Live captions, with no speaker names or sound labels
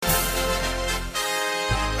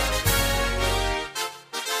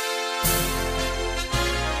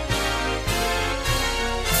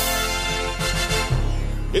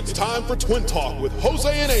It's time for Twin Talk with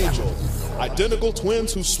Jose and Angel. Identical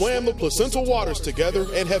twins who swam the placental waters together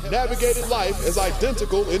and have navigated life as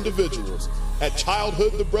identical individuals. At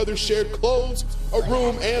childhood, the brothers shared clothes, a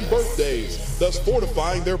room, and birthdays, thus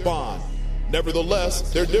fortifying their bond.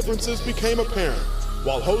 Nevertheless, their differences became apparent.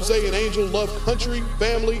 While Jose and Angel love country,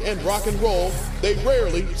 family, and rock and roll, they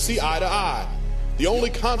rarely see eye to eye. The only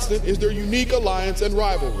constant is their unique alliance and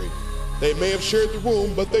rivalry. They may have shared the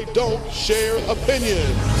room, but they don't share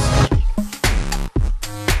opinions.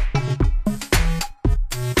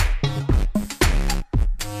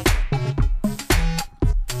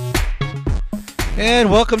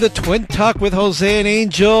 And welcome to Twin Talk with Jose and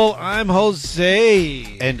Angel. I'm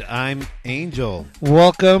Jose. And I'm Angel.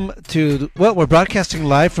 Welcome to, we're broadcasting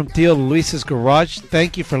live from Theo Luis's garage.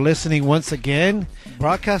 Thank you for listening once again.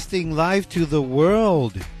 Broadcasting live to the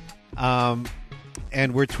world.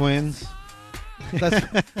 And we're twins.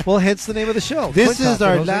 Well, hence the name of the show. This Twin is Talk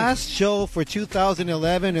our with Jose. last show for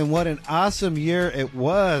 2011, and what an awesome year it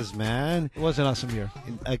was, man. It was an awesome year.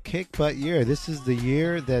 A kick-butt year. This is the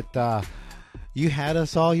year that you had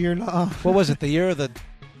us all year long. What was it, the year of The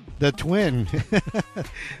twin.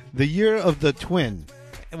 The year of the twin.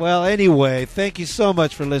 Well, anyway, thank you so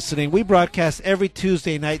much for listening. We broadcast every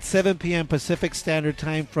Tuesday night, 7 p.m. Pacific Standard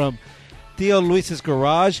Time from Theo Luis's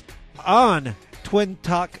garage on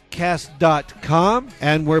twintalkcast.com.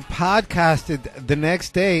 And we're podcasted the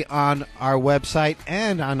next day on our website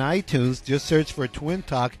and on iTunes. Just search for Twin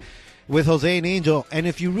Talk with Jose and Angel. And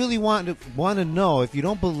if you really want to know, if you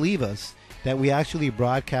don't believe us, that we actually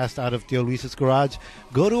broadcast out of Theo Luis's garage,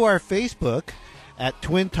 go to our Facebook at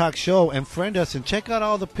Twin Talk Show and friend us and check out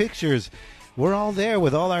all the pictures. We're all there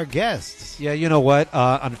with all our guests. Yeah, you know what?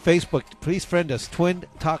 On Facebook, please friend us. Twin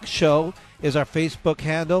Talk Show is our Facebook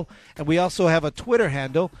handle. And we also have a Twitter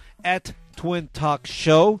handle at Twin Talk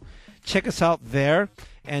Show. Check us out there.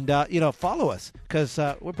 And, follow us because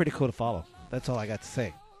we're pretty cool to follow. That's all I got to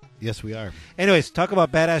say. Yes, we are. Anyways, talk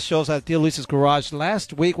about badass shows at Theo Luis's garage.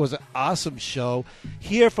 Last week was an awesome show.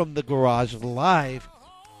 Here from the garage live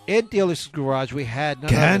in Theo Luis's garage, we had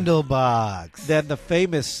Candlebox. Then the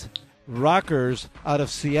famous rockers out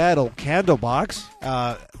of Seattle,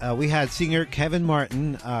 Candlebox. We had singer Kevin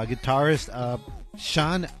Martin, guitarist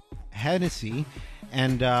Sean Hennessy,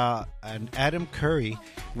 and Adam Curry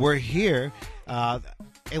were here.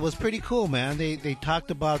 It was pretty cool, man. They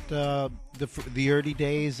talked about the early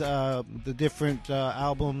days, the different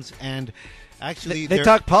albums, and actually they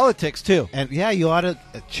talk politics too. And yeah, you ought to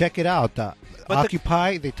check it out.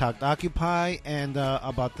 Occupy. They talked Occupy and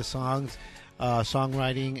about the songs,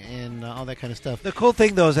 songwriting, and all that kind of stuff. The cool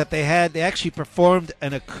thing though is that they actually performed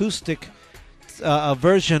an acoustic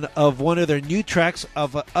version of one of their new tracks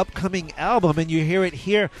of an upcoming album, and you hear it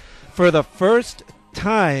here for the first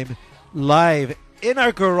time live in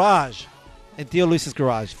our garage. In Theo Luis's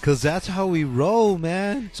garage. Because that's how we roll,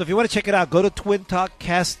 man. So if you want to check it out, go to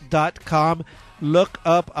twintalkcast.com. Look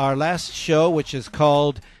up our last show, which is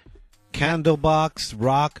called Candlebox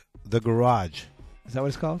Rock the Garage. Is that what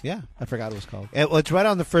it's called? Yeah. I forgot what it was called. It's right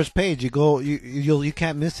on the first page. You go, you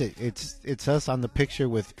can't miss it. It's us on the picture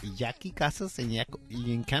with Yaki Casas and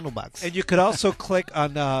Candlebox. And you could also click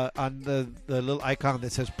on the little icon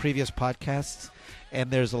that says previous podcasts. And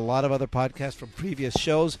there's a lot of other podcasts from previous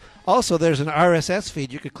shows. Also, there's an RSS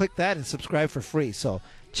feed. You could click that and subscribe for free. So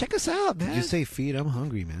check us out, man. Did you say feed? I'm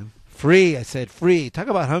hungry, man. Free. I said free. Talk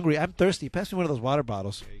about hungry. I'm thirsty. Pass me one of those water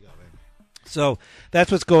bottles. There you go, man. So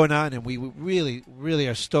that's what's going on, and we really, really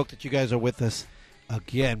are stoked that you guys are with us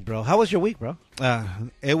again, bro. How was your week, bro?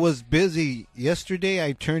 It was busy. Yesterday,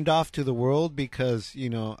 I turned off to the world because,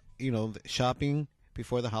 shopping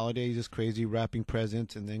before the holidays is crazy, wrapping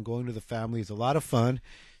presents, and then going to the family is a lot of fun,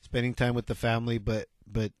 spending time with the family, but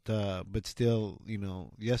still,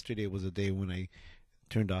 yesterday was a day when I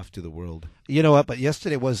turned off to the world. You know what? But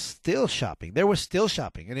yesterday was still shopping. There was still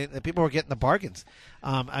shopping, and people were getting the bargains.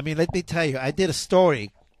 Let me tell you, I did a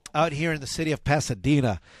story out here in the city of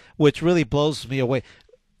Pasadena, which really blows me away.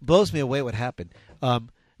 Blows me away what happened.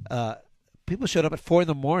 People showed up at 4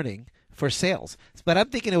 a.m. for sales. But I'm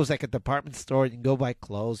thinking it was like a department store. You can go buy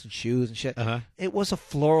clothes and shoes and shit. Uh-huh. It was a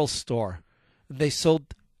floral store. They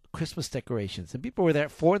sold Christmas decorations. And people were there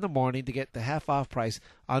at 4 a.m. to get the half-off price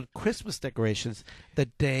on Christmas decorations the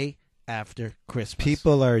day after Christmas.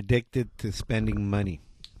 People are addicted to spending money,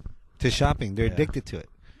 to shopping. They're addicted to it.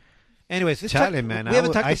 Anyways, man.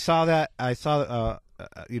 I saw that. I saw,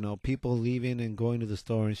 people leaving and going to the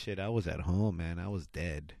store and shit. I was at home, man. I was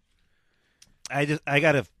dead. I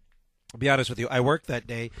got to be honest with you. I worked that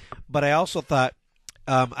day, but I also thought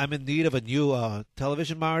I'm in need of a new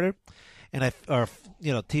television monitor. and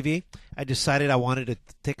TV. I decided I wanted to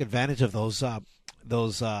take advantage of those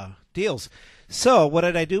deals. So what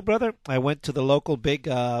did I do, brother? I went to the local big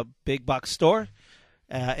box store,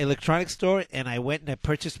 electronics store, and I went and I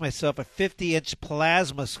purchased myself a 50-inch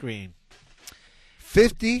plasma screen.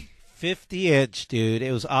 50-inch, dude.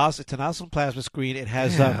 It was awesome. It's an awesome plasma screen. It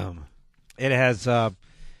has it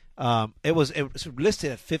was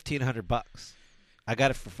listed at $1,500. I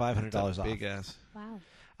got it for $500 off. Big ass. Wow.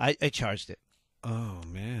 I charged it. Oh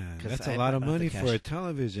man, 'Cause that's I a lot of don't have money the for cash. a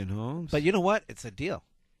television, Holmes. But you know what? It's a deal.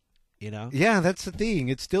 Yeah, that's the thing.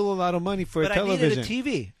 It's still a lot of money for But a television.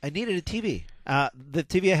 I needed a TV. The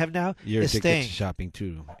TV I have now You're is addicted staying. to shopping too.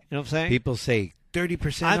 You know what I'm saying? People say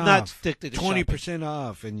 30% I'm off. not addicted to 20%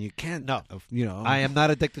 off, and you can't. No. You know. I am not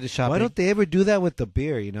addicted to shopping. Why don't they ever do that with the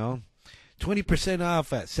beer? 20%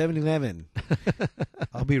 off at 7-Eleven.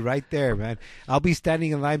 I'll be right there, man. I'll be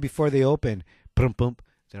standing in line before they open. Prum, prum.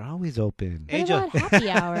 They're always open. What Angel. about happy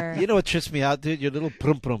hour? You know what trips me out, dude? Your little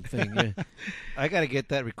prum prum thing. I got to get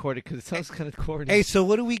that recorded because it sounds kind of corny. Hey, so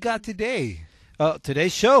what do we got today?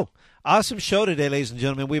 Today's show. Awesome show today, ladies and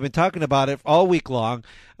gentlemen. We've been talking about it all week long.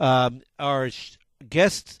 Our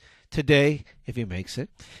guest today, if he makes it,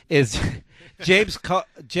 is James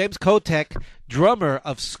Kottak, drummer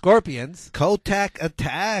of Scorpions. Kottak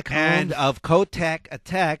Attack. And of Kottak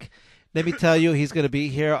Attack. Let me tell you, he's going to be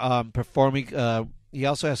here performing. He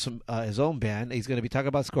also has his own band. He's going to be talking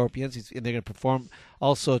about Scorpions, and they're going to perform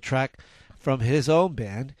also a track from his own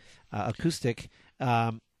band, acoustic,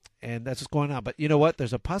 and that's what's going on. But you know what?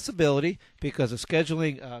 There's a possibility because of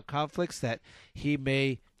scheduling conflicts that he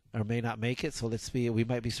may or may not make it. So we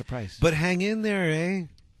might be surprised. But hang in there, eh?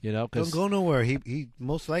 Don't go nowhere. He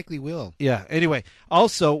most likely will. Yeah. Anyway,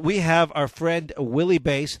 also we have our friend Willie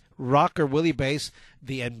Bass, rocker Willie Bass,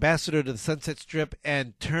 the ambassador to the Sunset Strip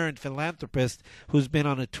and turned philanthropist, who's been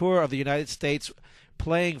on a tour of the United States,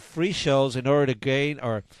 playing free shows in order to gain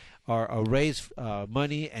or raise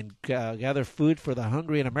money and gather food for the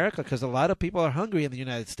hungry in America, because a lot of people are hungry in the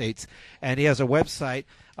United States. And he has a website,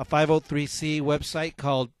 a 503c website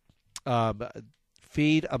called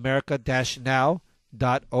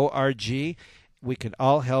feedamerica-now.org. We can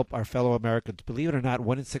all help our fellow Americans. Believe it or not,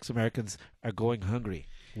 1 in 6 Americans are going hungry.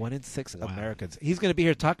 1 in 6 Americans. He's going to be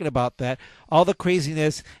here talking about that, all the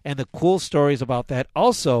craziness and the cool stories about that.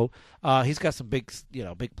 Also, he's got some big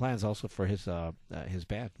plans also for his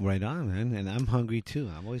band. Right on, man. And I'm hungry too.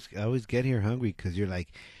 I always get here hungry because you're like,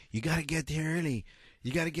 you got to get here early.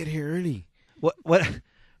 You got to get here early. What?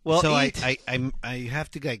 Well, so eat. I have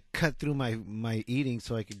to cut through my eating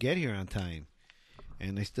so I could get here on time,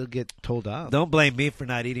 and I still get told off. Don't blame me for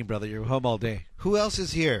not eating, brother. You're home all day. Who else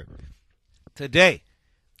is here Today,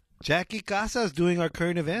 Jackie Casas doing our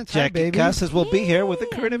current events. Jackie Hi, baby. Casas will be here with the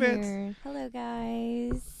Yay, current I'm events. here. Hello,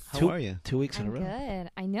 guys. How are you? 2 weeks in I'm a row. good.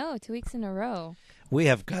 I know, 2 weeks in a row. We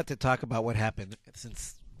have got to talk about what happened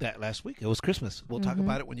since that last week. It was Christmas. We'll talk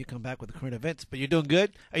about it when you come back with the current events. But you're doing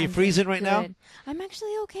good? Are you I'm freezing doing right now? good. I'm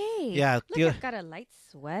actually okay. Yeah, Look, you- I've got a light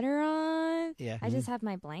sweater on. Yeah. I just have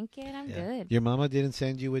my blanket. I'm Yeah. good. Your mama didn't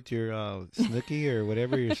send you with your Snooki or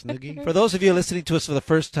whatever, your Snooki? For those of you listening to us for the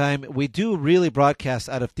first time, we do really broadcast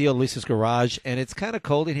out of Theo Luis's garage, and it's kind of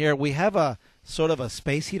cold in here. We have a sort of a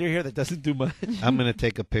space heater here that doesn't do much. I'm going to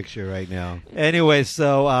take a picture right now. Anyway,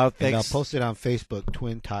 so And I'll thanks. post it on Facebook,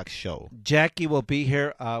 Twin Talk Show. Jackie will be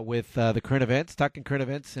here with the current events, talking current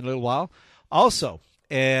events in a little while. Also,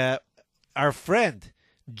 our friend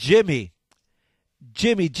Jimmy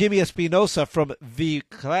Espinosa from the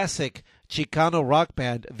classic Chicano rock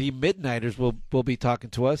band, The Midnighters, will be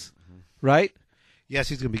talking to us, right? Yes,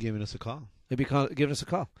 he's going to be giving us a call. They'll be giving us a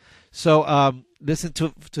call. So listen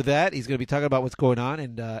to that. He's going to be talking about what's going on,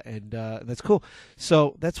 and that's cool.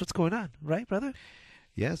 So that's what's going on, right, brother?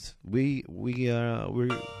 Yes, we're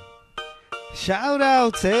shout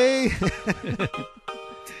outs, eh?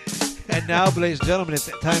 And now, ladies and gentlemen, it's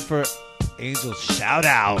time for Angel shout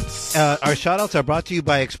outs. Our shout outs are brought to you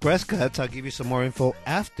by Express Cuts. I'll give you some more info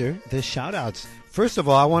after the shout outs. First of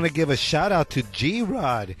all, I want to give a shout out to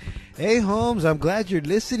G-Rod. Hey, Holmes, I'm glad you're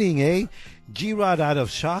listening, eh? G-Rod out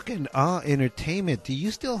of Shock and Awe Entertainment. Do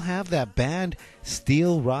you still have that band,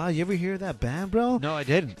 Steel Rod? You ever hear that band, bro? No, I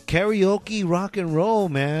didn't. Karaoke rock and roll,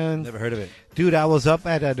 man. Never heard of it. Dude, I was up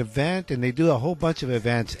at an event, and they do a whole bunch of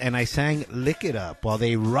events, and I sang Lick It Up while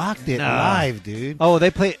they rocked it live, dude. Oh,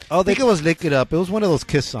 they play. Oh, I think it was Lick It Up. It was one of those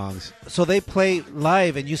Kiss songs. So they play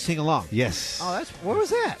live and you sing along. Yes. Oh, that's where was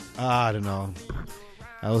that? I don't know.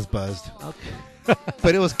 I was buzzed. Okay.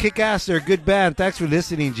 But it was kick-ass. They're a good band. Thanks for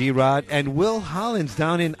listening, G-Rod. And Will Hollins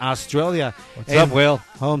down in Australia. What's up, Will?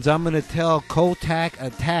 Holmes, I'm going to tell Kottak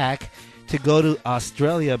Attack to go to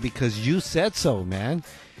Australia because you said so, man.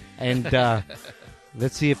 And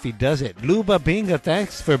let's see if he does it. Luba Binga,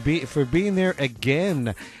 thanks for being there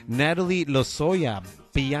again. Natalie Lozoya,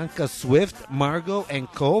 Bianca Swift, Margot, and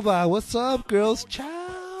Kova. What's up, girls?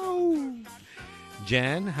 Ciao.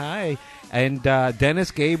 Jan, hi. And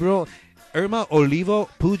Dennis Gabriel, Irma Olivo,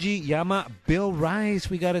 Puji Yama, Bill Rice.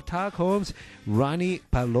 We got to talk, Holmes. Ronnie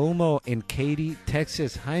Palomo in Katy,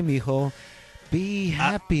 Texas. Hi, mijo. Be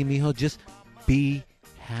happy, mijo. Just be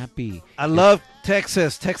happy. I love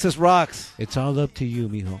Texas. Texas rocks. It's all up to you,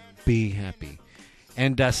 mijo. Be happy.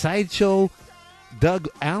 And Sideshow Doug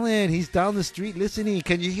Allen, he's down the street listening.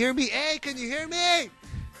 Can you hear me? Hey, can you hear me?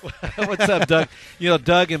 What's up, Doug? You know,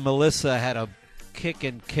 Doug and Melissa had a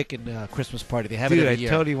kicking Christmas party. They have it Dude, every I year.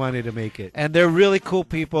 totally wanted to make it. And they're really cool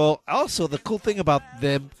people. Also, the cool thing about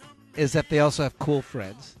them is that they also have cool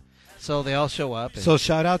friends. So they all show up. So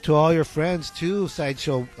shout out to all your friends too,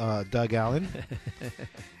 Sideshow Doug Allen,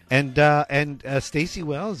 and Stacy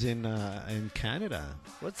Wells in Canada.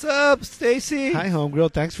 What's up, Stacy? Hi,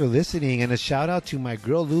 homegirl. Thanks for listening, and a shout out to my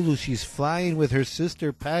girl Lulu. She's flying with her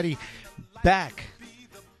sister Patty back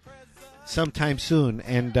sometime soon,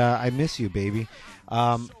 and I miss you, baby.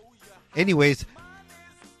 Anyways,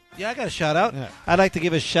 Yeah, I got a shout out. Yeah. I'd like to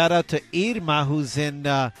give a shout out to Irma, who's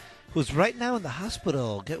right now in the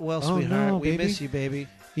hospital. Get well, Oh, sweetheart. no, We baby. miss you, baby.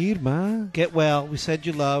 Irma, Get well. We send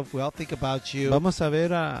you love. We all think about you. vamos a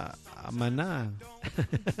ver a Maná.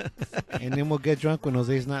 And then we'll get drunk when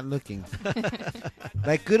Jose's not looking.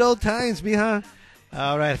 Like good old times, mija.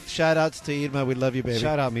 All right. Shout outs to Irma. We love you, baby.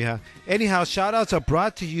 Shout out, mija. Anyhow, shout outs are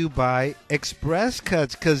brought to you by Express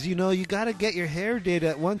Cuts, because, you know, you got to get your hair did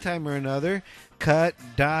at one time or another. Cut,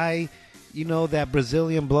 dye, you know, that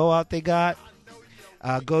Brazilian blowout they got.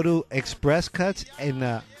 Go to Express Cuts in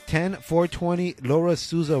 10420 Laura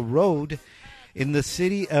Souza Road in the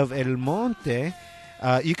city of El Monte.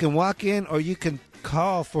 You can walk in or you can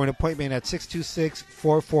call for an appointment at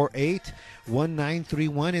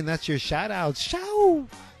 626-448-1931, and that's your shout out. Ciao!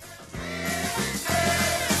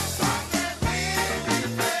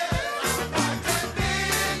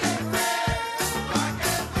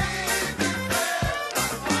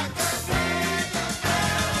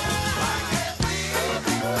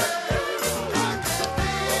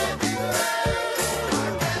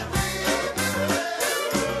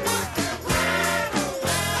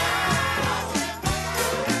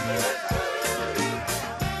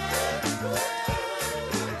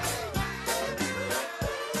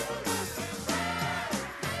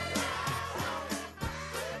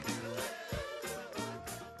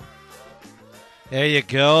 There you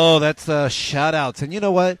go. That's shout outs. And you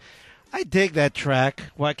know what? I dig that track.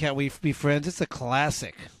 Why Can't We Be Friends? It's a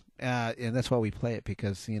classic. And that's why we play it,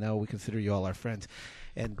 because, you know, we consider you all our friends.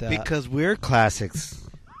 And Because we're classics.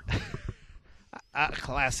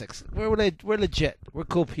 classics. We're legit. We're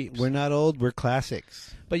cool peeps. We're not old, we're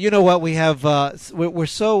classics. But you know what? We have we're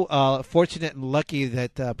so fortunate and lucky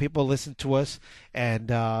that people listen to us and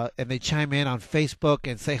they chime in on Facebook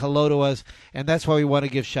and say hello to us, and that's why we want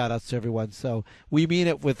to give shout outs to everyone. So we mean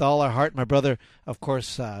it with all our heart. My brother, of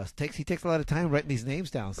course, takes a lot of time writing these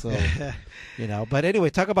names down. So you know. But anyway,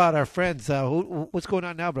 talk about our friends. What's going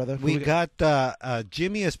on now, brother? We got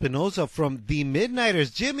Jimmy Espinoza from The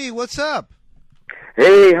Midnighters. Jimmy, what's up?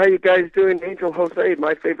 Hey, how you guys doing? Angel, Jose,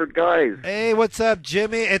 my favorite guys. Hey, what's up,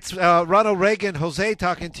 Jimmy? It's Ronald Reagan, Jose,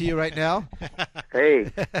 talking to you right now. Hey,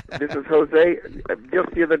 this is Jose.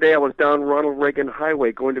 Just the other day, I was down Ronald Reagan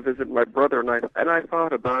Highway going to visit my brother, and I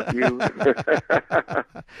thought about you.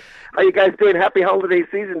 How you guys doing? Happy holiday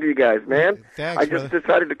season to you guys, man. Thanks, I just brother.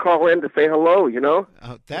 decided to call in to say hello, you know?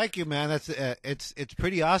 Oh, thank you, man. That's it's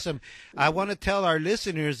pretty awesome. I want to tell our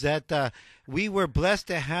listeners that we were blessed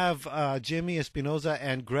to have Jimmy Espinoza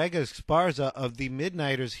and Greg Esparza of The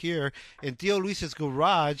Midnighters here in Tio Luis's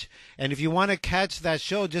garage. And if you want to catch that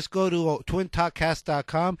show, just go to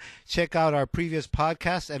twintalkcast.com, check out our previous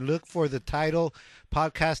podcast, and look for the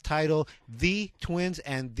podcast title, The Twins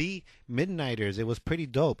and The Midnighters. It was pretty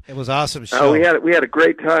dope. It was an awesome show. Oh, we had a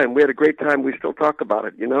great time. We had a great time. We still talk about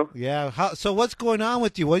it, you know? Yeah. So what's going on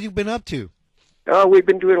with you? What have you been up to? We've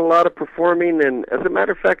been doing a lot of performing, and as a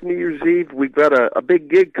matter of fact, New Year's Eve, we've got a big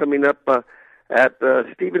gig coming up at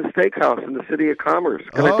Stevens Steakhouse in the City of Commerce.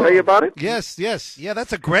 Can I tell you about it? Yes. Yeah,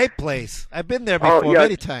 that's a great place. I've been there before yeah.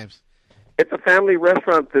 many times. It's a family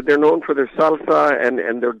restaurant that they're known for their salsa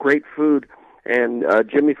and their great food. And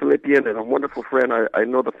Jimmy Philippian and a wonderful friend, I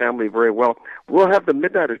know the family very well. We'll have the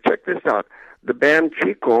Midnighters. Check this out. The band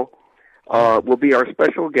Chico will be our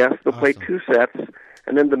special guest. They'll play 2 sets,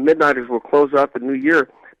 and then the Midnighters will close out the new year.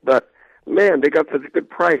 But, man, they got such a good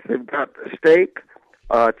price. They've got steak,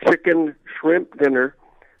 chicken shrimp dinner,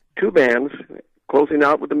 2 bands, closing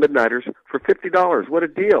out with the Midnighters for $50. What a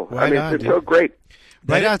deal! Right I mean, on, it's dude. so great.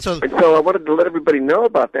 Right on. So, And so I wanted to let everybody know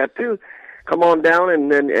about that too. Come on down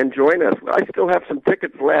and join us. I still have some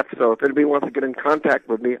tickets left, so if anybody wants to get in contact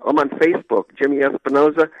with me, I'm on Facebook, Jimmy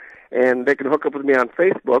Espinoza, and they can hook up with me on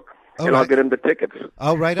Facebook, and I'll right. get them the tickets.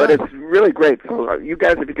 oh, right But on. it's really great. So you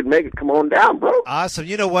guys, if you can make it, come on down, bro. Awesome.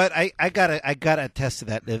 You know what? I gotta attest to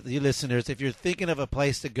that. You listeners, if you're thinking of a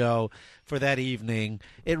place to go for that evening,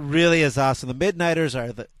 it really is awesome. The Midnighters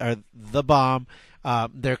are the bomb.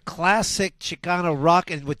 They're classic Chicano rock,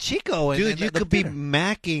 and with Chico, and, Dude, and you the could be dinner.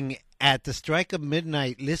 macking at the strike of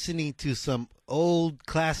midnight listening to some old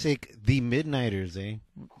classic The Midnighters, eh?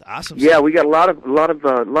 Awesome. Yeah, we got a lot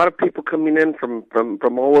of people coming in from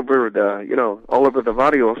all over all over the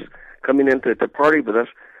barrios coming in to party with us.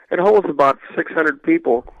 It holds about 600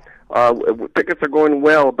 people. Tickets are going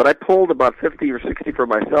well, but I pulled about 50 or 60 for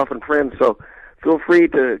myself and friends. So feel free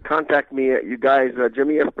to contact me at you guys,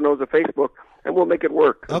 Jimmy Espinoza Facebook, and we'll make it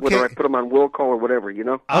work. Okay. Whether I put them on will call or whatever, you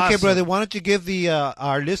know. Okay, Awesome. brother, why don't you give the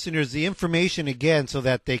our listeners the information again so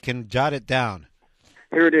that they can jot it down?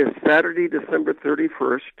 Here it is, Saturday, December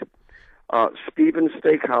 31st, Stevens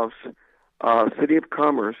Steakhouse, City of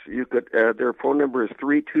Commerce. You could their phone number is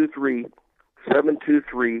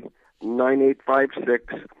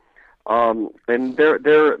 323-723-9856. And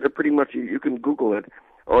they're pretty much, you can Google it,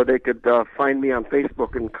 or they could find me on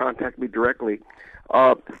Facebook and contact me directly.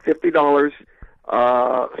 $50,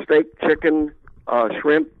 steak, chicken,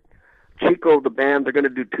 shrimp. Chico, the band, they're going to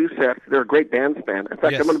do 2 sets. They're a great dance band. In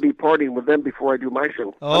fact, Yes. I'm going to be partying with them before I do my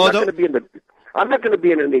show. Oh, I'm not going to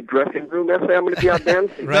be in any dressing room. I'm going to be out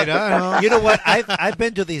dancing. Right on. You know what? I've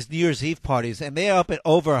been to these New Year's Eve parties, and they're up at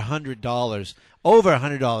over $100. Over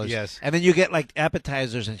 $100. Yes. And then you get like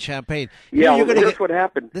appetizers and champagne. Yeah, You're gonna here's get- what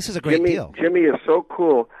happened. This is a great deal. Jimmy is so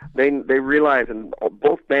cool. They realize, and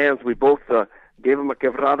both bands, we both gave them a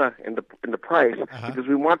quebrada in the price because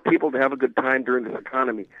we want people to have a good time during this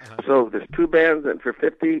economy. So there's 2 bands and for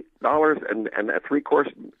 $50 and a 3-course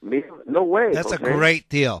meal. No way. That's a Jose. great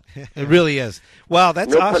deal. It really is. Wow,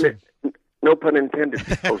 that's no awesome. No pun intended,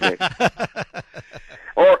 Jose.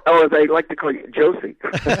 or as I like to call you, Josie.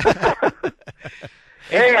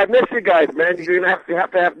 Hey, I miss you guys, man. You're gonna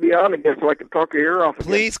have to have me on again so I can talk your ear off again.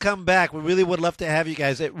 Please come back. We really would love to have you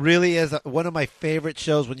guys. It really is one of my favorite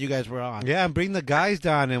shows when you guys were on. Yeah, and bring the guys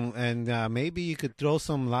down, and maybe you could throw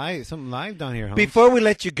something live down here, huh? Before we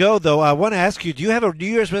let you go, though, I want to ask you, do you have a New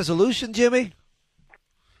Year's resolution, Jimmy?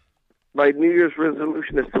 My New Year's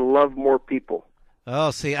resolution is to love more people.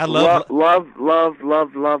 Oh, see, I love... Love.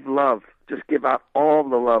 Just give out all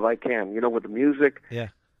the love I can. With the music, Yeah.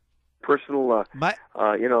 personal, My,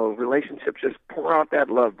 relationships. Just pour out that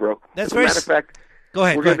love, bro. That's As a very matter of fact, go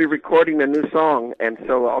ahead. we're Go going to be ahead. recording a new song, and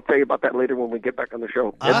so I'll tell you about that later when we get back on the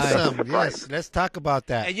show. That's a Awesome. surprise. Yes, let's talk about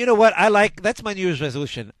that. And you know what? That's my New Year's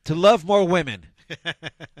resolution, to love more women.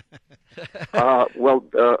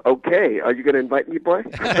 Okay. Are you going to invite me, boy?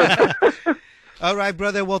 All right,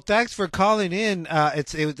 brother. Well, thanks for calling in.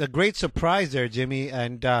 It was a great surprise there, Jimmy.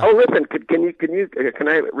 And Oh, listen, can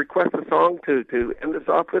I request a song to end this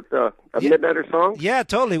off with, a Yeah. Midnighter song? Yeah,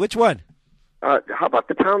 totally. Which one? How about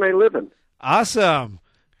The Town I Live In? Awesome.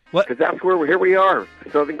 What? Because that's where here we are,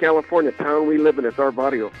 Southern California, town we live in. It's our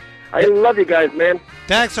barrio. I love you guys, man.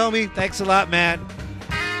 thanks, homie. Thanks a lot, man.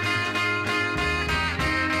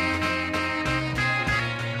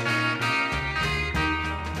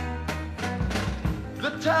 The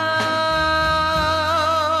town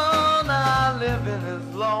I live in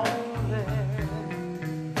is lonely.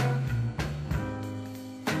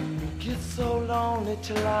 It gets so lonely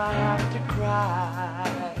till I have to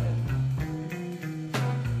cry.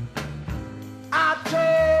 I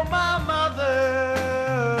told my mother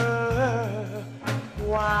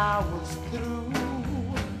why I was through.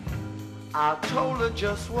 I told her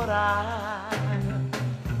just what I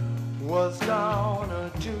was gonna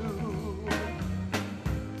do.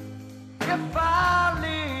 If I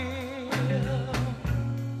live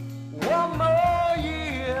one more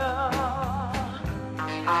year,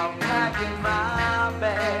 I'm packing my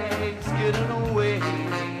bags, getting away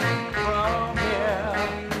from here.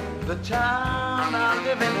 The town I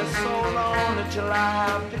live in is so lonely till I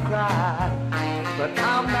have to cry. But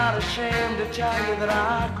I'm not ashamed to tell you that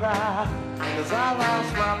I cry, 'cause I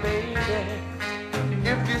lost my baby.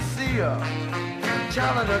 If you see her,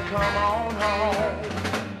 tell her to come on home.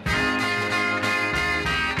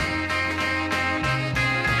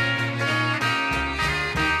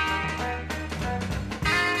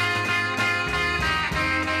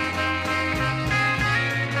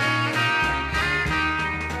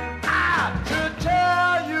 To tell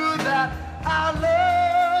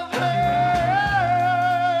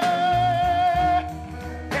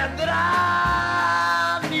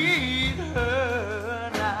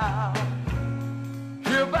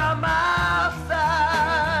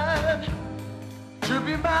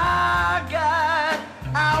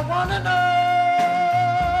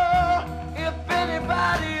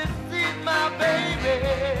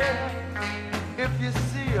you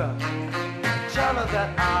see her, tell her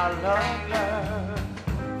that I love her.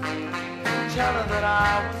 Tell her that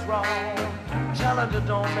I was wrong. Tell her that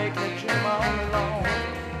don't make me dream all alone.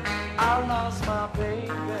 I lost my baby.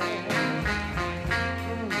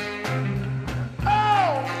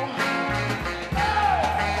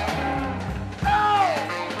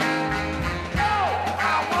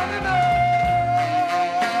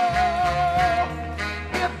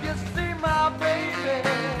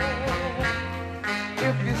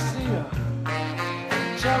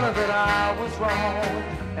 Tell her that I was wrong,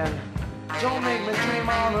 and don't make me dream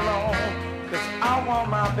all alone, 'cause I want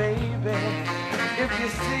my baby. If you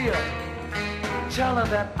see her, tell her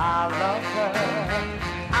that I love her.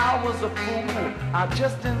 I was a fool, I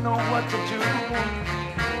just didn't know what to do.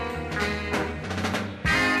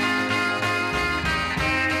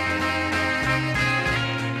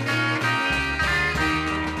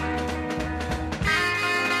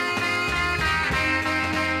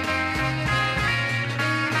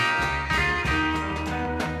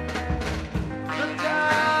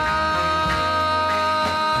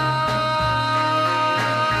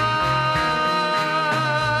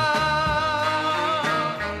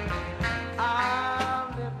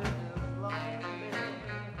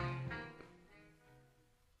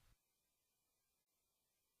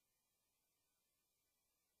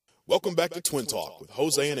 Welcome back to Twin Talk with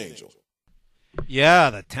Jose and Angel. Yeah,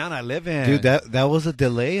 the town I live in. Dude, that was a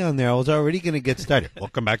delay on there. I was already going to get started.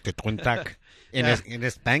 Welcome back to Twin Talk. In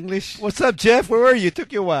Spanglish. What's up, Jeff? Where were you? It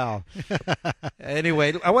took you a while.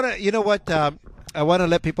 Anyway, I want to, you know what? I want to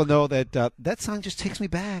let people know that that song just takes me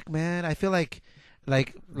back, man. I feel like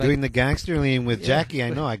Doing the gangster lean with Jackie.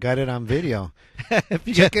 I know. I got it on video.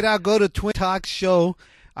 Check it out. Go to Twin Talk Show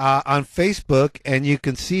on Facebook, and you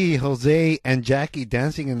can see Jose and Jackie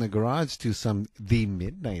dancing in the garage to some The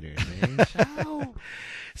Midnighters. Eh?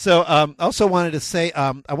 So also wanted to say,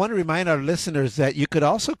 I want to remind our listeners that you could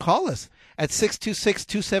also call us at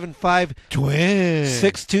 626-275 Twin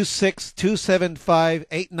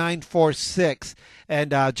 626-275-8946,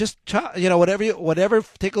 and just whatever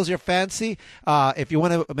tickles your fancy. If you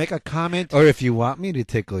want to make a comment, or if you want me to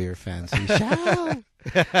tickle your fancy, shout.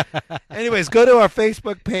 Anyways, go to our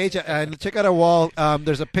Facebook page and check out our wall.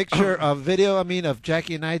 There's a picture of video. Of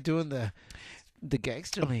Jackie and I doing the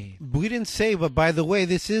gangster lean. We didn't say, but by the way,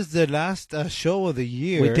 this is the last show of the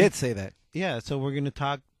year. We did say that. Yeah, so we're going to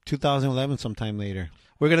talk 2011 sometime later.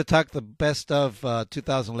 We're going to talk the best of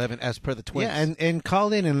 2011 as per the Twins. Yeah, and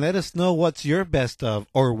call in and let us know what's your best of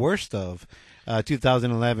or worst of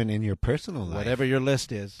 2011 in your personal life. Whatever your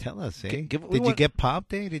list is. Tell us, eh? Did you get Pop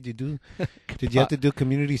Day? Did you have to do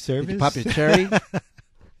community service? Did you pop your cherry?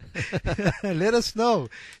 Let us know.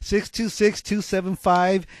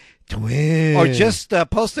 626-275-TWIN. Or just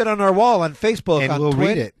post it on our wall on Facebook. And on we'll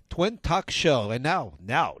read it. Twin Talk Show. And now,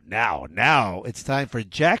 it's time for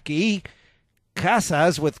Jackie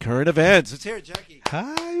Casas with current events. Let's hear it, Jackie.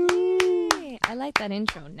 Hi. Hey, I like that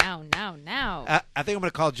intro. Now. I think I'm going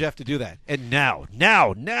to call Jeff to do that. And now,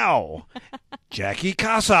 Jackie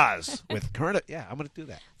Casas with current. Yeah, I'm going to do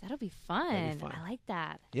that. That'll be fun. I like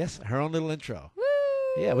that. Yes, her own little intro. Woo!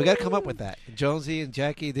 Yeah, we got to come up with that. Jonesy and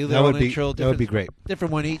Jackie do their own intro. That would be great.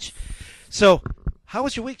 Different one each. So, how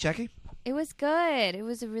was your week, Jackie? It was good. It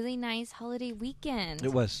was a really nice holiday weekend.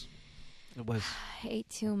 It was. I ate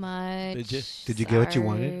too much. Did you get what you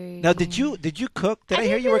wanted? Now, did you cook? Did I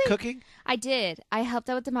hear you were cooking? I did. I helped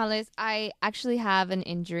out with tamales. I actually have an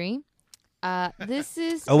injury. This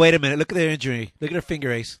is. Oh, wait a minute. Look at their injury. Look at her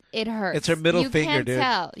finger, Ace. It hurts. It's her middle finger, dude.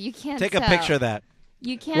 You can't Take tell. a picture of that.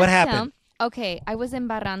 You can't What tell. happened? Okay, I was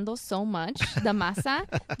embarrando so much the masa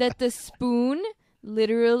that the spoon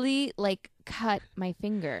literally cut my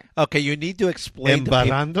finger. Okay, you need to explain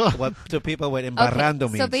Embarrando? to people what embarrando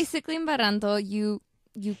means. So basically, embarrando, you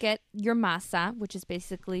get your masa, which is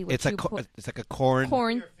basically what it's put. it's like a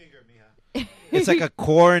corn. It's like a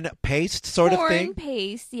corn paste sort of thing. Corn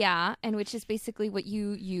paste, yeah, and which is basically what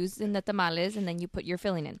you use in the tamales, and then you put your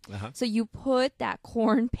filling in. So you put that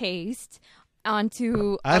corn paste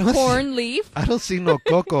onto a corn leaf. I don't see no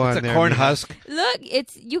cocoa on It's there. a corn husk. Look,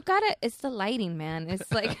 it's the lighting, man.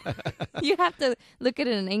 It's like you have to look at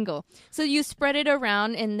it at an angle. So you spread it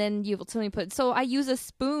around, and then you ultimately put. So I use a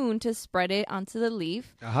spoon to spread it onto the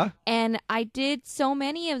leaf, and I did so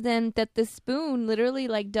many of them that the spoon literally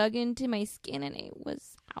dug into my skin, and it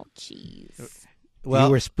was ouchies. Well,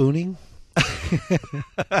 you were spooning.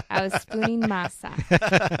 I was spooning masa.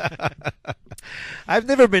 I've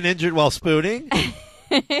never been injured while spooning.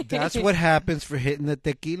 That's what happens for hitting the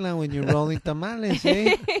tequila when you're rolling tamales,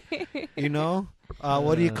 eh? You know?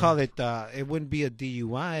 What do you call it? It wouldn't be a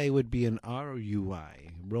DUI. It would be an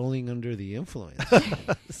RUI, rolling under the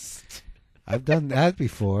influence. I've done that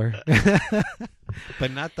before.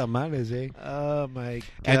 But not tamales, eh? Oh, my God.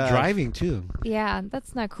 And driving, too. Yeah,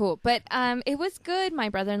 that's not cool. But it was good. My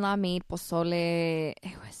brother-in-law made pozole.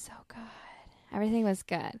 It was so good. Everything was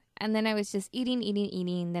good. And then I was just eating.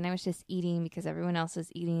 Then I was just eating because everyone else was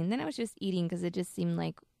eating. Then I was just eating because it just seemed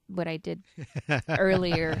like what I did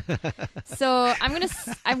earlier. So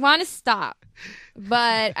I want to stop.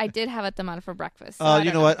 But I did have a tamal for breakfast. So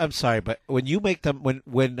You know what? I'm sorry, but when you make them,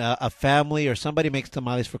 when a family or somebody makes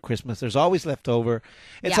tamales for Christmas, there's always leftover.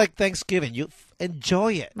 It's like Thanksgiving. You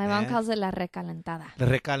enjoy it. My mom calls it la recalentada. La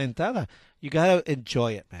recalentada. You gotta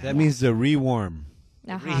enjoy it, man. That means the rewarm.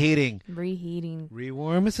 Reheating.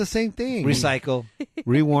 Rewarm is the same thing. Recycle.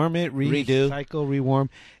 Rewarm it, Redo. recycle, rewarm.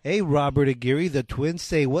 Hey, Robert Aguirre, the twins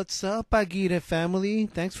say, "What's up, Aguirre family?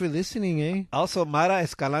 Thanks for listening, eh?" Also, Mara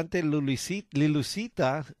Escalante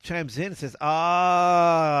Lilucita chimes in and says,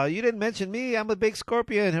 you didn't mention me. I'm a big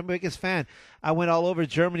Scorpion, her biggest fan. I went all over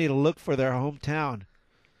Germany to look for their hometown."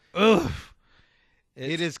 Ugh.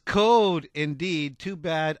 It is cold indeed. Too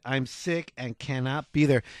bad I'm sick and cannot be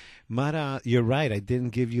there. Mara, you're right. I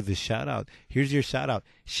didn't give you the shout out. Here's your shout out.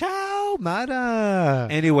 Ciao, Mara.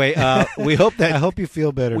 Anyway, we hope that I hope you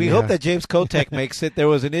feel better. we Mija. hope that James Kotek makes it. There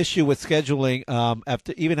was an issue with scheduling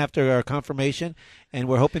after our confirmation, and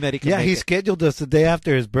we're hoping that he can Yeah, make he it. scheduled us the day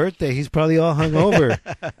after his birthday. He's probably all hungover.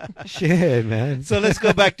 Shit, man. So let's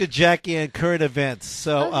go back to Jackie and current events.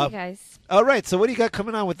 So, Okay, guys. all right. So what do you got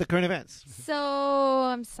coming on with the current events? So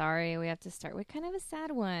I'm sorry we have to start with kind of a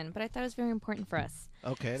sad one, but I thought it was very important for us.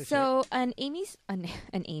 Okay. So an Amy, I was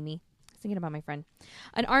thinking about my friend.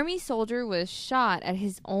 An army soldier was shot at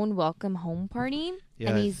his own welcome home party,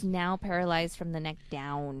 and he's now paralyzed from the neck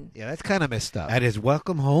down. Yeah, that's kind of messed up. At his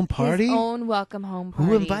welcome home party? His own welcome home party.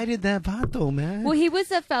 Who invited that vato, man? Well, he was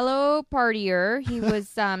a fellow partier. He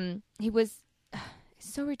was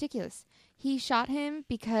so ridiculous. He shot him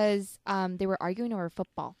because they were arguing over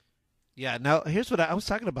football. Yeah. Now here's what I was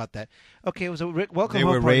talking about. That okay? It was a welcome. They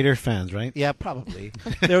home were party. Raider fans, right? Yeah, probably.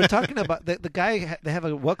 They were talking about the guy. They have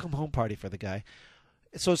a welcome home party for the guy.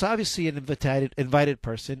 So it's obviously an invited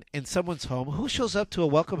person in someone's home. Who shows up to a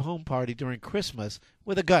welcome home party during Christmas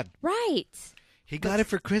with a gun? Right. He got it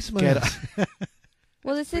for Christmas.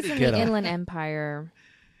 Well, this is in ghetto. the Inland Empire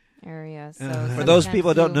area. So For those sometimes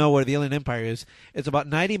people who don't know where the Inland Empire is, it's about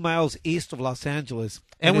 90 miles east of Los Angeles.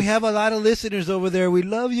 And we it's- have a lot of listeners over there. We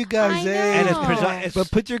love you guys, I eh? And it's, know.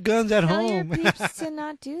 But put your guns at Tell your home. peeps to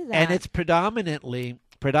not do that. and it's predominantly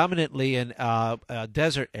in a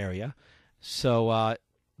desert area. So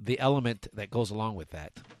the element that goes along with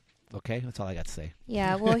that. Okay, that's all I got to say.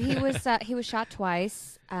 Yeah, well, he was shot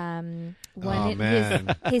twice. One, Oh,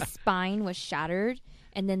 man. his spine was shattered,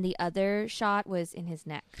 and then the other shot was in his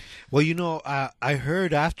neck. Well, you know, I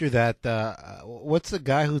heard after that, what's the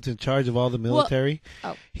guy who's in charge of all the military?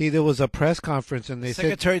 oh. There was a press conference, and they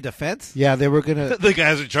Secretary of Defense? said, yeah, they were going to. The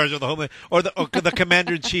guys in charge of the Homeland, or the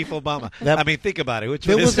Commander-in-Chief Obama. I mean, think about it. Which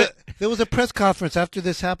There one was is it? there was a press conference after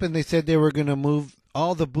this happened. They said they were going to move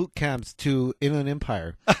all the boot camps to Inland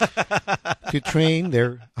Empire to train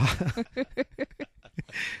their.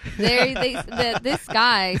 This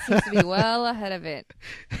guy seems to be well ahead of it.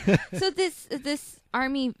 So this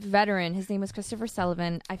Army veteran, his name was Christopher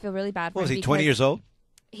Sullivan. I feel really bad for What was him he, 20 because years old?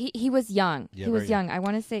 He was young. Yeah, he was very young. I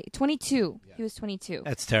want to say 22. Yeah. He was 22.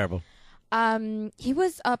 That's terrible. He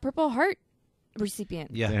was a Purple Heart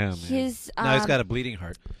recipient. Yeah. Damn, man. His Now he's got a bleeding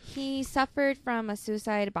heart. he suffered from a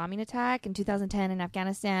suicide bombing attack in 2010 in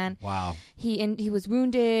Afghanistan. Wow. He was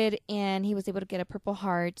wounded and he was able to get a Purple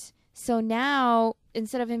Heart. So now,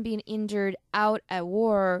 instead of him being injured out at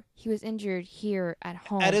war, he was injured here at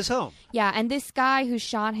home. At his home. Yeah, and this guy who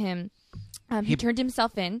shot him, he turned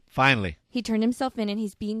himself in. Finally. He turned himself in, and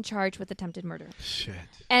he's being charged with attempted murder. Shit.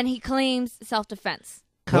 And he claims self-defense.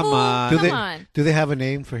 Come Fool, on. Come on. Do they have a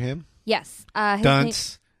name for him? Yes. His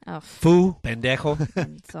Dunce. name, Foo.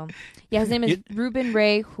 Pendejo. so yeah, his name is Ruben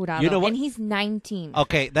Ray Jurado, You know what? and he's 19.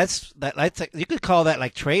 Okay, that's like, you could call that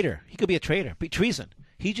like traitor. He could be a traitor. Be treason.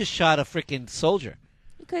 He just shot a freaking soldier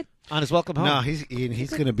You could. on his welcome home. No, he's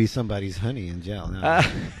going to be somebody's honey in jail now.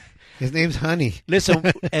 His name's Honey. Listen,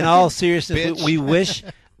 in all seriousness, Bitch. we wish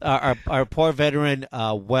our poor veteran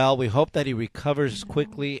well. We hope that he recovers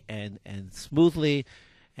quickly and smoothly.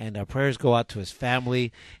 And our prayers go out to his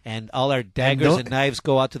family. And all our daggers and knives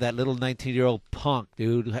go out to that little 19-year-old punk,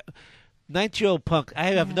 dude. 19-year-old punk. I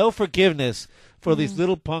have no forgiveness for these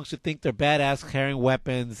little punks who think they're badass carrying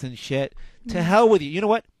weapons and shit. To hell with you. You know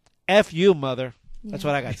what? F you, mother. That's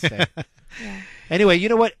what I got to say. Yeah. Anyway, you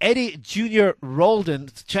know what? Eddie Jr. Roldan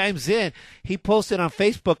chimes in. He posted on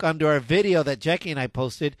Facebook under our video that Jackie and I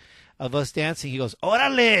posted of us dancing. He goes,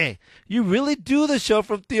 "Orale! You really do the show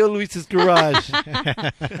from Theo Luis's garage."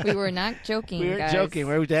 We were not joking, We weren't guys. joking.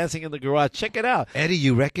 We were dancing in the garage. Check it out. Eddie,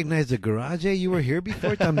 you recognize the garage? Eh? You were here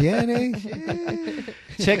before también, eh? Shit.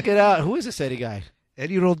 Check it out. Who is this Eddie guy?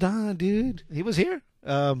 Eddie Roldan, dude. He was here.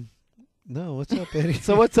 No, what's up, Eddie?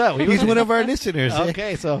 So what's up? He's one of our listeners. Eh?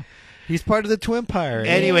 Okay, so He's part of the Twin Empire. Eh?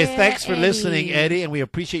 anyways, Yeah, thanks for Eddie. listening, Eddie, and we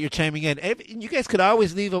appreciate your chiming in. You guys could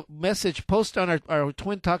always leave a message, post on our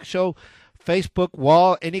Twin Talk Show Facebook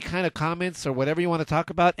wall, any kind of comments or whatever you want to talk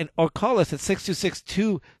about, and or call us at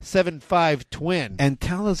 626-275-TWIN. And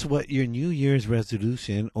tell us what your New Year's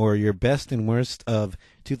resolution or your best and worst of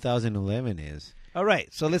 2011 is. All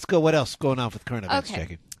right, so let's go. What else going on with current events, Okay.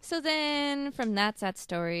 Jackie? So then from that sad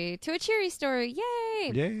story to a cheery story.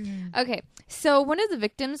 Yay! Yeah. Okay, so one of the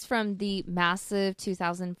victims from the massive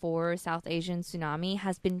 2004 South Asian tsunami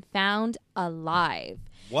has been found alive.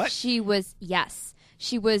 What? She was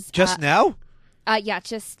Just now?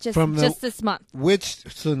 just From the- this month. Which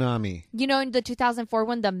tsunami? You know, in the 2004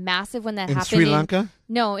 one, the massive one that In happened Sri Lanka?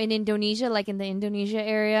 No, in Indonesia, like in the Indonesia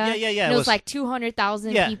area. Yeah. And It it was was like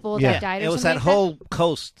 200,000 Yeah. people Yeah. that died. Or It was something that like whole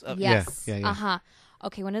coast. Of, Yes. Yeah, yeah. Uh-huh.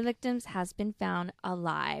 Okay, one of the victims has been found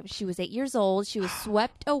alive. She was 8 years old. She was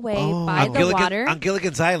swept away by on the water. On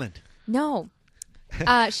Gilligan's Island. No. She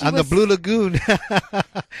On the was, Blue Lagoon.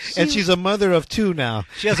 And she's a mother of two now.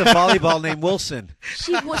 She has a volleyball named Wilson.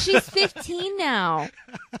 She's 15 now.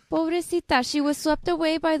 Pobrecita. She was swept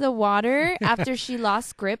away by the water after she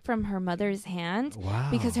lost grip from her mother's hand. Wow.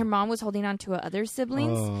 Because her mom was holding on to her other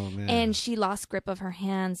siblings. Oh, man. And she lost grip of her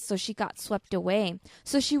hands, so she got swept away.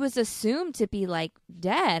 So she was assumed to be like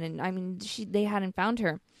dead, and I mean, they hadn't found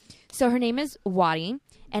her. So her name is Wadi.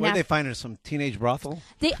 And Where'd they find her? Some teenage brothel?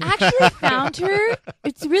 they actually found her.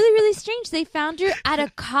 It's really, really strange. They found her at a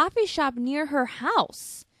coffee shop near her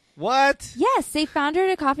house. What? Yes, they found her at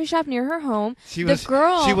a coffee shop near her home. She the was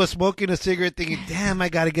girl. She was smoking a cigarette thinking, damn, I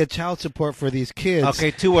got to get child support for these kids.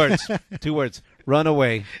 Okay, 2 words. 2 words. Run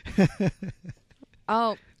away.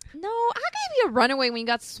 Oh no! How can you be a runaway when you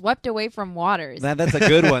got swept away from waters? That's a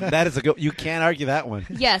good one. That is a good. You can't argue that one.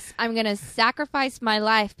 Yes, I'm gonna sacrifice my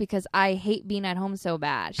life because I hate being at home so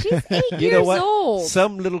bad. She's 8 You years know what? old.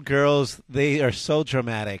 Some little girls, they are so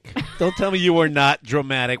dramatic. Don't tell me you were not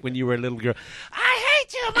dramatic when you were a little girl. I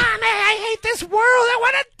hate you, Mommy. I hate this world. I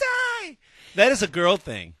want to die. That is a girl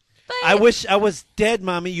thing. But I wish I was dead,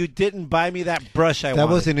 Mommy. You didn't buy me that brush I That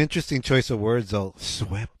wanted. was an interesting choice of words, though.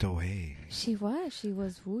 Swept away. she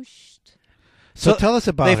was whooshed. So tell us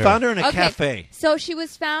about They her. found her in a Okay, cafe. So she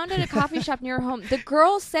was found at a coffee shop near her home. The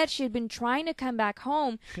girl said she had been trying to come back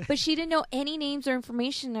home, but she didn't know any names or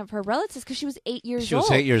information of her relatives because she was 8 years She old.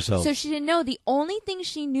 was 8 years old. So she didn't know. The only thing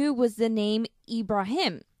she knew was the name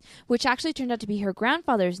Ibrahim, which actually turned out to be her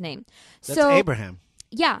grandfather's name. That's so Abraham.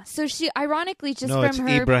 yeah, so she ironically just No, from it's her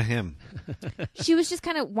Ibrahim. she was just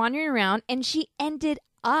kind of wandering around and she ended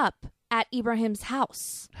up at Ibrahim's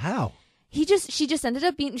house. How? She just ended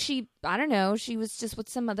up being I don't know, she was just with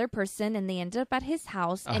some other person and they ended up at his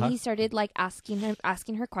house and he started like asking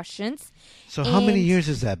her questions. So how many And- years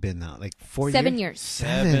has that been now? Like 4 years? 7 years.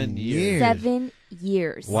 7 years. 7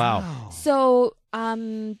 years. Wow. So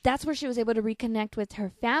that's where she was able to reconnect with her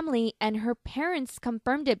family, and her parents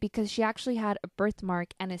confirmed it because she actually had a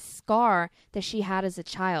birthmark and a scar that she had as a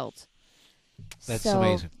child. That's So,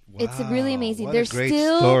 amazing. It's really Wow, amazing. what a There's great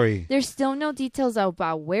still story. there's still no details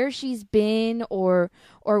about where she's been or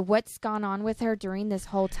what's gone on with her during this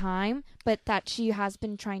whole time, but that she has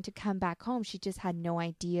been trying to come back home. She just had no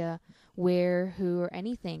idea where, who, or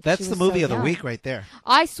anything. That's She the was movie so of the young. week right there.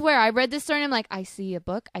 I swear, I read this story and I'm like, I see a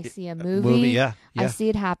book, I see a movie, yeah, I yeah. see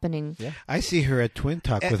it happening. Yeah. I see her at Twin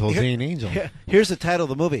Talk with Here- Jose and Angel. Here's the title of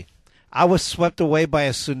the movie. I was swept away by a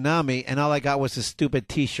tsunami, and all I got was a stupid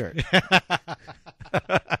T-shirt.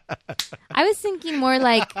 I was thinking more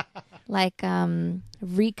like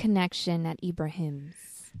reconnection at Ibrahim's.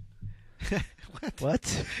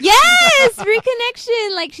 What? Yes,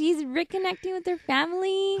 reconnection. Like she's reconnecting with her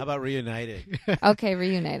family. How about reunited? Okay,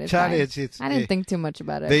 reunited. Charlie, fine. it's- I didn't think too much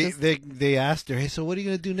about it. They asked her, hey, so what are you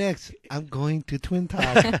going to do next? I'm going to Twin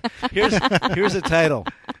Talk. Here's a title.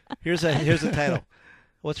 Here's a title.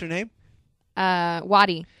 What's her name?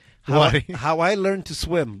 Wadi. How I Learned to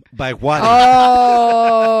Swim by Wadi.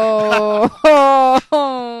 Oh.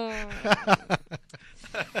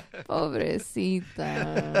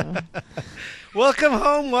 Pobrecita. Welcome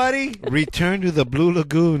home, Wadi. Return to the Blue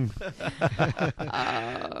Lagoon.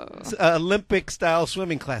 Olympic style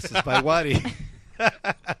swimming classes by Wadi.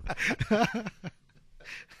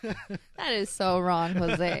 That is so wrong,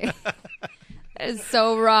 Jose. That is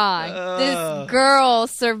so wrong. This girl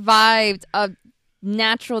survived a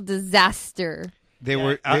natural disaster. They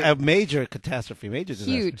were a major catastrophe, major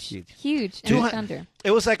disaster. Huge. And thunder.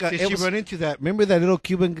 It was like a. Did she run into that? Remember that little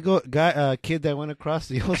Cuban guy, kid that went across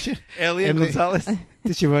the ocean? Elian Gonzalez.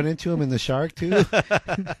 Did she run into him in the shark too?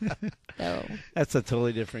 No. That's a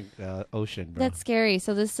totally different ocean, bro. That's scary.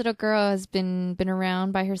 So this little girl has been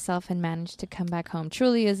around by herself and managed to come back home.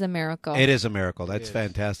 Truly is a miracle. It is a miracle. That's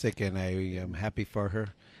fantastic, and I am happy for her.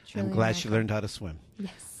 Truly I'm glad she learned how to swim.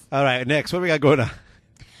 Yes. All right, next, what we got going on?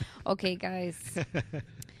 Okay, guys.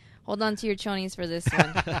 Hold on to your chonies for this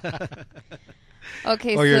one.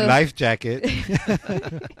 Okay, Or your life jacket.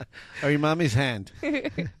 Or your mommy's hand.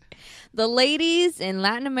 The ladies in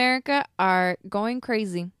Latin America are going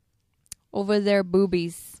crazy over their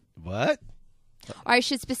boobies. What? Or I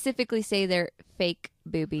should specifically say they're fake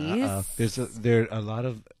boobies. There are a lot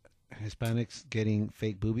of Hispanics getting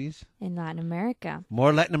fake boobies. In Latin America.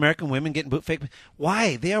 More Latin American women getting fake.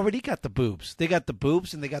 Why? They already got the boobs. They got the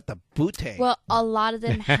boobs and they got the booty. Well, a lot of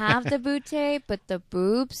them have the booty, but the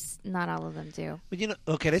boobs, not all of them do. But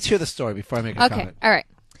okay, let's hear the story before I make a comment. All right.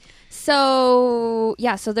 So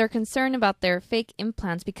they're concerned about their fake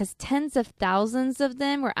implants because tens of thousands of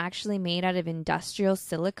them were actually made out of industrial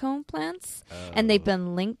silicone plants, and they've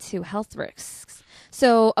been linked to health risks.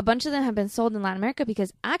 So a bunch of them have been sold in Latin America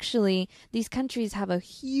because actually these countries have a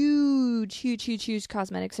huge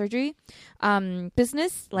cosmetic surgery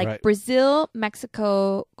business, like Brazil,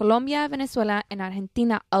 Mexico, Colombia, Venezuela, and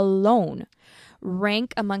Argentina alone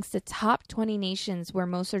rank amongst the top 20 nations where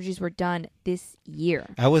most surgeries were done this year.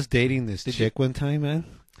 I was dating this chick one time, man.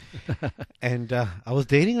 And I was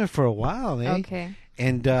dating her for a while, eh? Okay.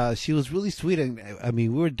 And she was really sweet. And I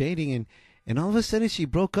mean, we were dating, and all of a sudden she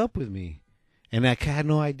broke up with me. And I had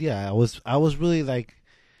no idea. I was really like...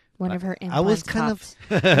 One of her implants I was kind of...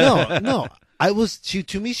 No. She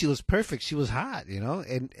to me, she was perfect. She was hot,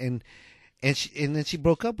 And then she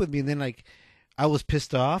broke up with me. And then, like... I was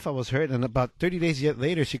pissed off. I was hurt. And about 30 days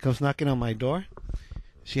later, she comes knocking on my door.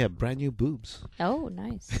 She had brand new boobs. Oh,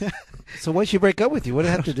 nice. So why'd she break up with you? What did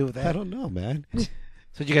it have to do with that? I don't know, man. So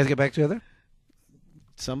did you guys get back together?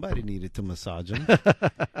 Somebody needed to massage him.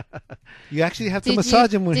 You actually have to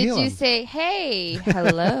massage him when heal him. Did you say, hey,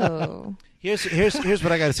 hello? Here's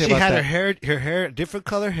what I got to say she about had that. her hair, different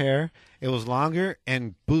color hair. It was longer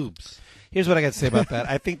and boobs. Here's what I got to say about that.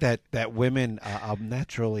 I think that women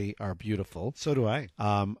naturally are beautiful. So do I.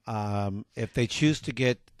 If they choose to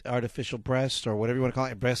get artificial breasts or whatever you want to call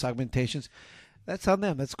it, breast augmentations, that's on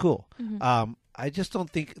them. That's cool. Mm-hmm. I just don't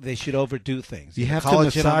think they should overdo things. You have to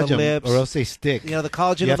massage them, lips, or else they stick. The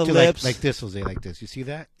collagen on the lips. Like this, Jose, like this. You see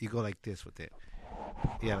that? You go like this with it.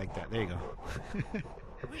 Yeah, like that. There you go.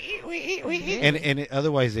 and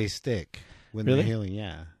otherwise they stick when they're healing.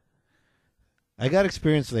 Yeah. I got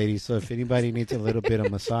experience, ladies. So if anybody needs a little bit of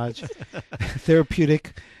massage,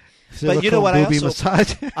 therapeutic. But you know what?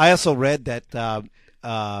 Massage. I also read that.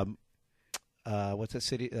 What's that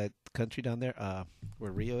city? That country down there?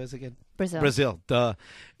 Where Rio is again? Brazil. Duh.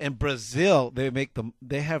 In Brazil,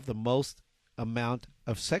 they have the most amount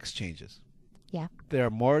of sex changes. Yeah. There are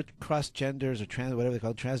more cross genders or whatever they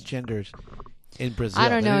call it, transgenders in Brazil. I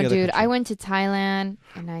don't know, dude. I went to Thailand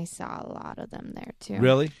and I saw a lot of them there too.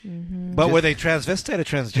 Really? Mm-hmm. But were they transvestite or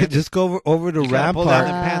transgender? Just go over to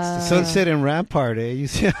Rampart. Sunset and Rampart, eh? You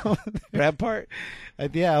see Rampart?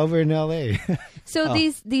 Yeah, over in L.A. So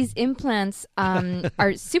these implants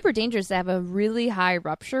are super dangerous. They have a really high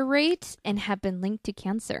rupture rate and have been linked to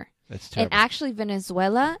cancer. That's terrible. And actually,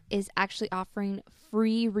 Venezuela is actually offering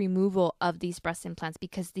free removal of these breast implants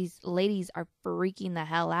because these ladies are freaking the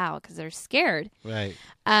hell out because they're scared. Right.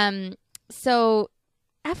 So,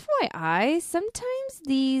 FYI, sometimes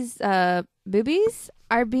these boobies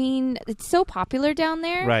are it's so popular down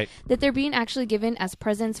there right, that they're being actually given as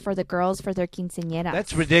presents for the girls for their quinceañeras.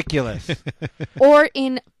 That's ridiculous. Or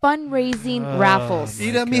in fundraising raffles.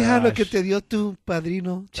 Mira, mija, lo que te dio tu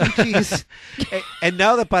padrino, Chichis. And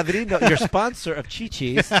now the padrino, your sponsor of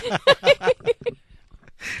Chichis.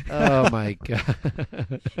 Oh, my God.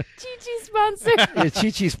 Chichi sponsor. Your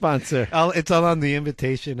Chichi sponsor. It's all on the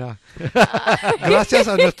invitation. Gracias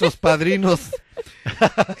a nuestros padrinos.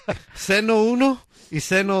 Seno 1 y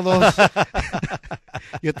seno 2.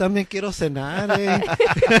 Yo también quiero cenar, eh.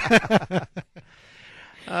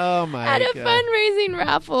 Oh, my God. At a fundraising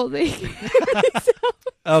raffle.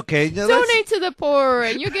 Okay, no, that's- Donate to the poor,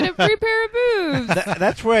 and you get a free pair of boobs.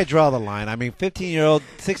 that's where I draw the line. I mean, 15-year-old,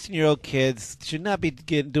 16-year-old kids should not be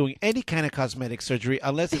doing any kind of cosmetic surgery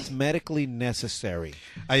unless it's medically necessary.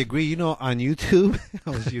 I agree. You know, on YouTube, I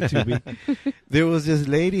was YouTubing. There was this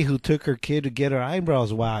lady who took her kid to get her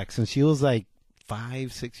eyebrows waxed, and she was like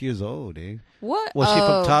 5, 6 years old. What? Was she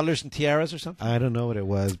from Toddlers and Tiaras or something? I don't know what it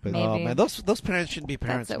was, but Maybe. Oh man, those parents shouldn't be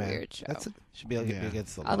parents. That's a man. weird show. Should be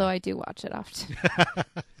against the law. Although I do watch it often.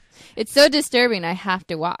 It's so disturbing. I have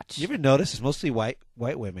to watch. You ever notice it's mostly white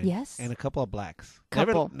women? Yes. And a couple of blacks.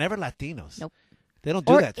 Couple. Never Latinos. Nope. They don't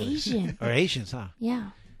do Or that. To us. Asian. Or Asians, huh? Yeah,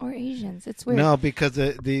 or Asians. It's weird. no, because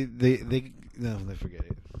they they forget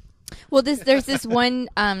it. Well, there's this one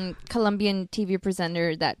Colombian TV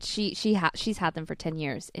presenter that she's had them for 10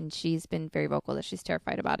 years, and she's been very vocal that she's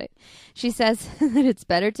terrified about it. She says that it's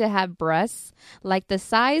better to have breasts like the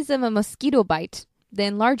size of a mosquito bite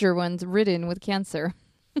than larger ones ridden with cancer.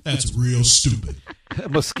 That's real stupid.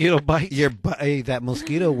 Mosquito bite. That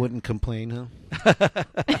mosquito wouldn't complain, huh?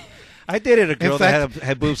 I dated a girl In that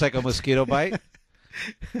had boobs like a mosquito bite.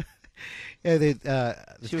 Yeah,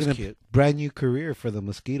 She was cute. Brand new career for the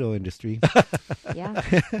mosquito industry. Yeah.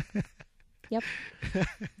 Yep.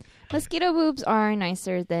 Mosquito boobs are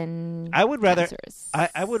nicer than I would rather. cancerous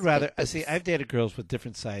I would rather. fake boobs. See, I've dated girls with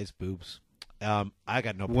different size boobs. I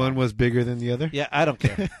got no problem. One was bigger than the other. Yeah, I don't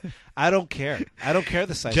care. I don't care. I don't care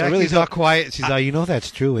the size. I Jackie's really all don't. quiet. She's like, you know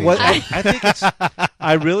that's true. What, Angel." I think it's.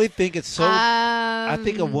 I really think it's so. I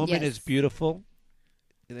think a woman yes. is beautiful.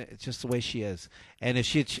 It's just the way she is, and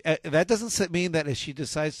if that doesn't mean that if she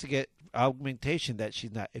decides to get augmentation, that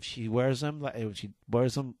she's not. If she wears them, if she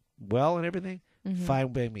wears them well and everything, fine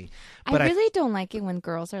by me. But I really don't like it when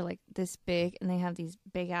girls are like this big and they have these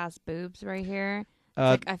big ass boobs right here.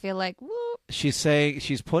 Like I feel like, whoop. She's saying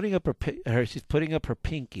she's putting up she's putting up her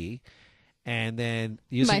pinky, and then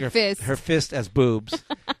using My her fist. her fist as boobs,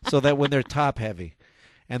 so that when they're top heavy,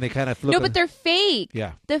 and they kind of look. No, but they're fake.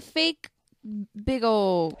 Yeah. The fake big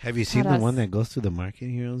old. Have you seen the one that goes to the market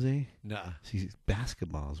here, Jose? Nah. She's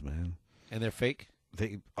basketballs, man. And they're fake.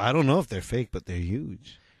 I don't know if they're fake, but they're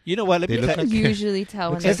huge. You know what? Let They me look tell like- you. Usually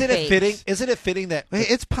tell when they're Isn't it fake. fitting? Isn't it fitting that? Hey,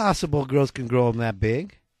 it's possible girls can grow them that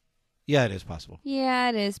big. Yeah, it is possible. Yeah,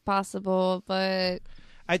 it is possible, but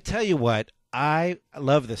I tell you what, I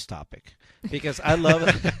love this topic because I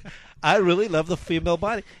really love the female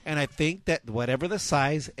body, and I think that whatever the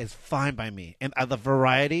size is fine by me, and the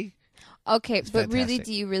variety, okay. But really, fantastic.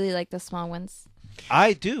 do you really like the small ones?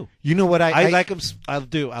 I do. You know what I like them. I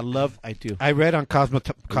do. I do. I read on really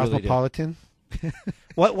do. Cosmopolitan.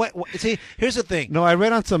 What? See, here's the thing. No, I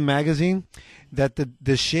read on some magazine that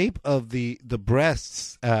the shape of the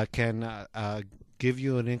breasts can give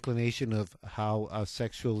you an inclination of how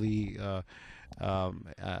sexually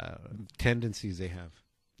tendencies they have.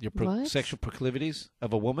 Your What? sexual proclivities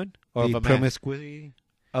of a woman or The of a man? promiscuity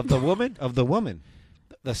Of the woman? of the woman,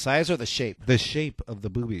 The size or the shape? the shape of the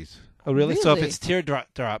boobies. Oh, really? So if Really? it's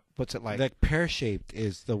teardrop, what's it like? Like pear shaped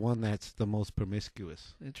is the one that's the most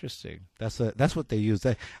promiscuous. Interesting. That's what they use.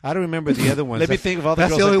 I don't remember the other ones. Let me think of all the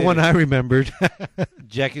That's girls the only I one dated. I remembered.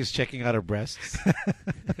 Jackie's checking out her breasts.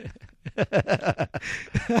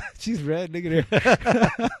 She's red. Look at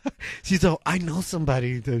her. She's I know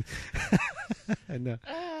somebody. I know.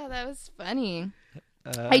 Oh, that was funny.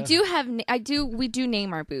 Uh, I do have. We do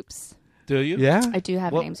name our boobs. Do you? Yeah. I do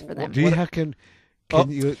have What- names for them. Do you have can Oh.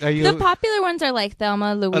 you? Are you? The popular ones are like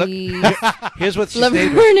Thelma, Louise, Here's what she's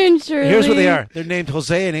named. Laverne, and Shirley. Here's what they are. They're named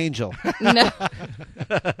Jose and Angel. No,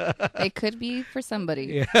 they could be for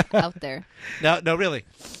somebody out there. No, really.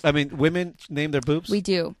 I mean, women name their boobs. We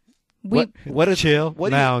do. We What is chill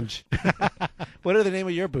What do you- lounge? What are the name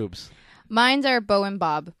of your boobs? Mine's are Bo and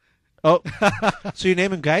Bob. Oh, so you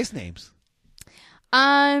name them guys' names?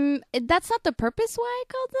 That's not the purpose why I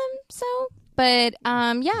called them so, but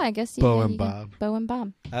yeah, I guess Bo yeah, and you can- Bob. Bo and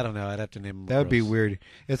Bob. I don't know. I'd have to name them. That would be girls. weird.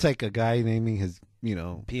 It's like a guy naming his,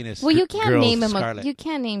 Penis. Well, you can't girls, name him. Scarlet. You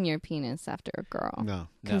can't name your penis after a girl. no.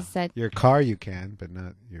 Because that. Your car you can, but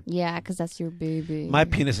not your. Yeah, because that's your baby. My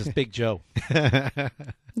penis is Big Joe.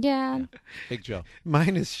 Yeah. Big Joe.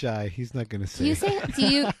 Mine is shy. He's not gonna say. Do you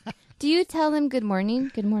say? Do you tell them good morning?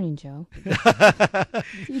 Good morning, Joe. Do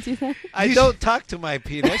you do that? I don't talk to my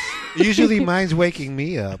penis. Usually, mine's waking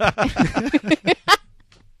me up.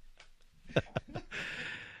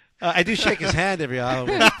 I do shake his hand every hour,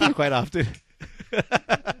 quite often.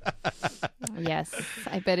 Yes,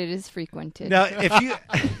 I bet it is frequented. Now, if you,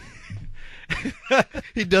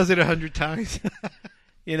 He does it 100 times.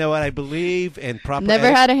 you know what, I believe in proper.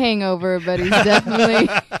 Never had a hangover, but he's definitely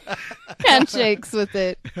handshakes with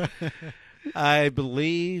it. I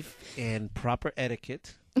believe in proper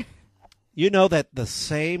etiquette. You know that the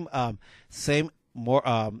same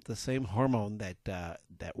hormone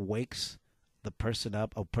that wakes the person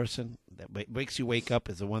up, makes you wake up,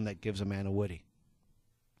 is the one that gives a man a woody.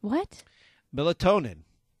 What? Melatonin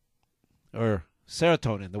or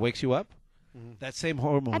serotonin that wakes you up. That same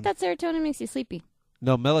hormone. I thought serotonin makes you sleepy.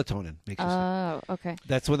 No, melatonin makes you sleep. Oh, okay.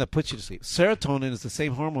 That's the one that puts you to sleep. Serotonin is the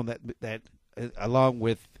same hormone that along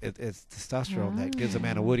with it's testosterone that gives a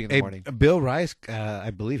man a woody in the morning. Bill Rice,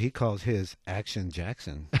 I believe he calls his Action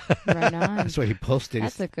Jackson. Right on. That's what he posted.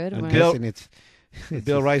 That's a good I'm one. guessing it's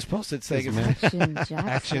Bill Rice posted saying Action Jackson.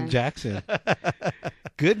 Action Jackson.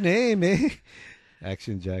 Good name, eh?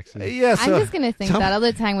 Action Jackson. Yeah, I'm just gonna think that all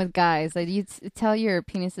the time with guys. Like you tell your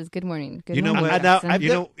penises "Good morning." Good You know morning, what? Jackson.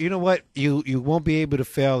 You know what? You won't be able to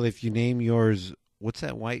fail if you name yours. What's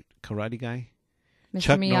that white karate guy? Mr.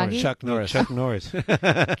 Chuck Miyagi? Norris. Chuck Norris.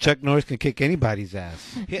 Chuck Norris can kick anybody's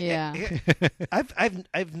ass. Yeah.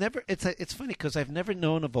 I've never. It's funny because I've never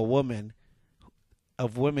known of women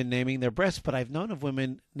naming their breasts, but I've known of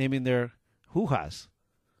women naming their hoo-has.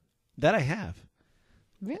 That I have.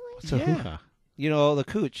 Really? So Yeah. hoo-ha. You know, the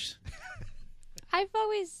cooch. I've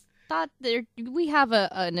always thought we have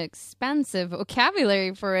an expansive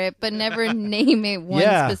vocabulary for it, but never name it one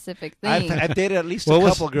specific thing. I've dated at least What a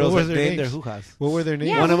was- couple what girls was that their named their names? hoo-has. What were their names?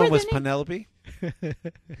 Yeah, One of what them were was their Penelope.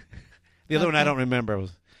 The other one I don't remember.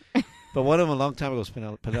 But one of them a long time ago was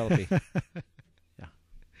Penelope. That's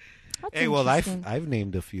Hey, well, interesting. I've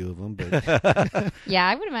named a few of them, but Yeah,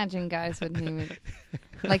 I would imagine guys would name it.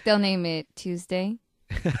 Like they'll name it Tuesday,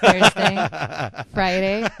 Thursday,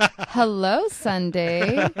 Friday, Hello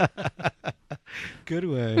Sunday. good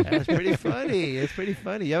one. That's pretty funny. It's pretty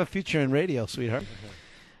funny. You have a future in radio, sweetheart.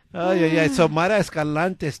 Oh, yeah. So Mara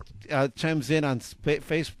Escalante chimes in on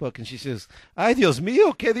Facebook, and she says, "Ay, Dios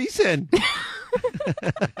mío, ¿qué dicen?"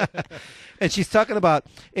 And she's talking about,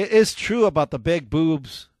 it is true about the big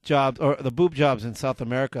boobs jobs, or the boob jobs in South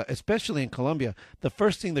America, especially in Colombia. The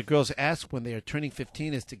first thing the girls ask when they are turning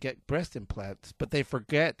 15 is to get breast implants, but they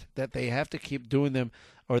forget that they have to keep doing them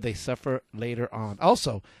or they suffer later on.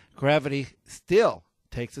 Also, gravity still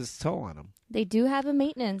takes its toll on them. They do have a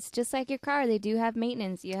maintenance, just like your car. They do have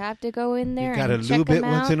maintenance. You have to go in there You got to and check lube them it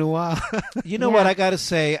out. once in a while. You know Yeah. what I got to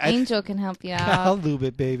say? Angel can help you I'll out. lube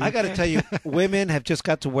it, baby. I got to tell you, women have just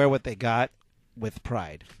got to wear what they got with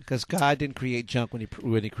pride, because God didn't create junk when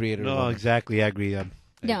He created a No, woman. exactly. I agree. I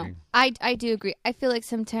No, agree. I do agree. I feel like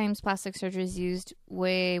sometimes plastic surgery is used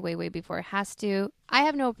way, way, way before it has to. I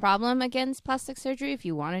have no problem against plastic surgery. If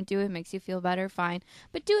you want to do it, makes you feel better, fine.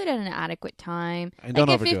 But do it at an adequate time. And don't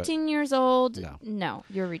like at overdo it. 15 years old, No. no,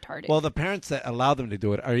 you're retarded. Well, the parents that allow them to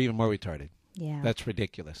do it are even more retarded. yeah. That's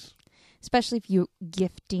ridiculous. Especially if you're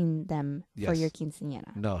gifting them for Yes. your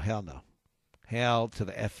quinceañera. No, hell no. Hell to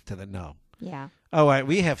the F to the no. Yeah. All right,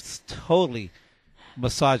 we have totally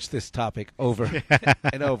massaged this topic over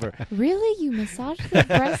and over. Really? You massage the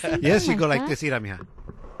breast? and Yes, thing you go like that? this. Mira, mija.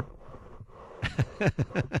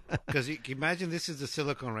 Because you can imagine this is the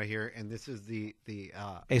silicone right here, and this is the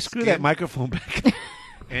Hey, screw skin, that microphone back.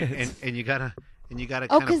 and you gotta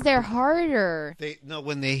Oh, because they're harder.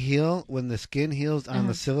 when they heal, when the skin heals on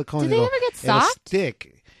the silicone, Do they it'll- ever get it'll soft?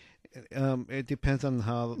 stick. It depends on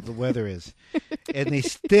how the weather is, and they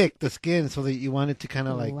stick the skin so that you want it to kind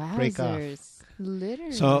of like break off. Wowzers.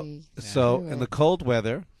 Literally. So in the cold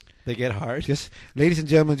weather, they get hard. Just, ladies and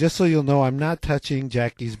gentlemen, just so you'll know, I'm not touching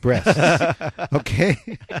Jackie's breasts.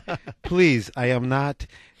 Okay, please, I am not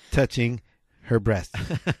touching her breasts.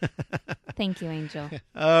 Thank you, Angel.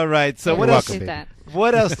 All right. So I what You're else? welcome, appreciate baby. that.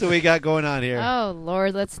 What else do we got going on here? Oh,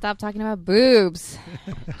 Lord, let's stop talking about boobs.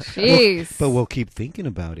 Jeez. But we'll keep thinking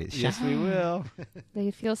about it. Yes, we will. They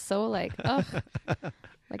feel so like, ugh.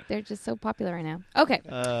 Like they're just so popular right now. Okay.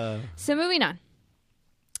 So moving on.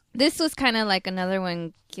 This was kind of like another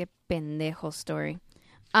one, que pendejo story.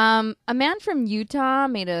 A man from Utah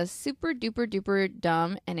made a super duper duper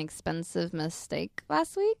dumb and expensive mistake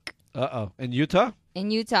last week. Uh-oh. In Utah?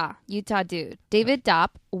 In Utah dude. David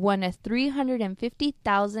Dopp won a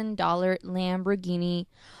 $350,000 Lamborghini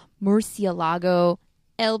Murcielago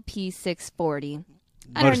LP640.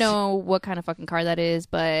 I don't know what kind of fucking car that is,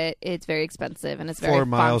 but it's very expensive and it's very 4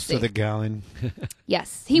 miles fancy. to the gallon.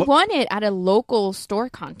 Yes. He won it at a local store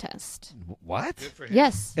contest. What?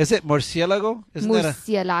 Yes. Is it Murcielago? Isn't that a...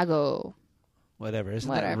 Murcielago. Whatever. Isn't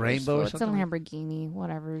that Whatever. rainbow or It's a something? Lamborghini.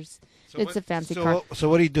 Whatever's. It's a fancy so car. So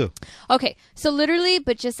what do you do? Okay, so literally,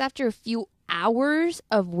 but just after a few hours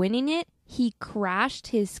of winning it, he crashed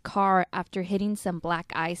his car after hitting some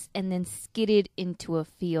black ice and then skidded into a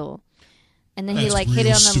field. And then he hit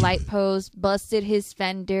it on the light post, busted his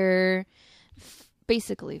fender.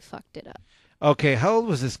 basically fucked it up. Okay, how old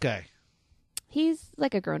was this guy? He's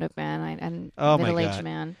like a grown-up man and Oh, my middle-aged God.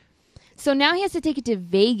 man. So now he has to take it to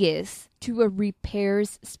Vegas to a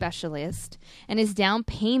repairs specialist, and his down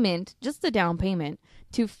payment, just the down payment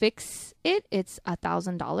to fix it, it's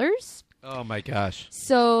 $1,000. Oh my gosh.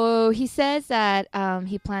 So he says that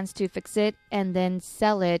he plans to fix it and then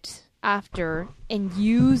sell it after and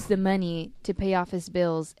use the money to pay off his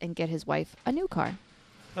bills and get his wife a new car.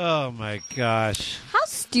 Oh my gosh. How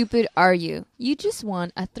stupid are you? You just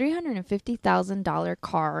won a $350,000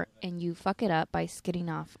 car and you fuck it up by skidding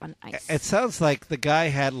off on ice. It sounds like the guy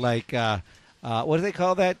had like what do they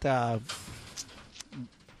call that?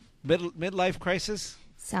 Midlife crisis?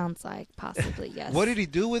 Sounds like possibly, yes. What did he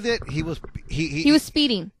do with it? He was was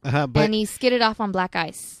speeding but and he skidded off on black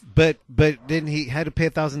ice. but then he had to pay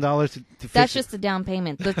 $1,000 to fix That's it. just the down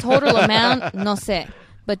payment. The total amount, no sé.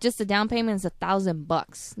 But just the down payment is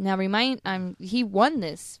 $1,000. Now he won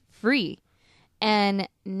this free, and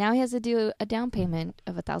now he has to do a down payment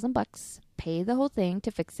of $1,000, pay the whole thing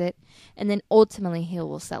to fix it, and then ultimately he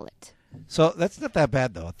will sell it. So that's not that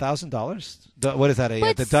bad though. $1,000. What is that? A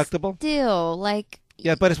But deductible? Still, like,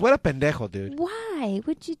 Yeah, but it's what a pendejo, dude. why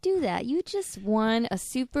would you do that? You just won a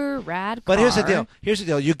super rad car. But here's the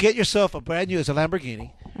deal. You get yourself a brand new as a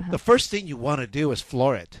Lamborghini. The first thing you want to do is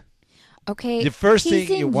floor it. Okay, The first he's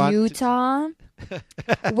thing you in want to- Utah,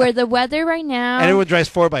 where the weather right now And everyone drives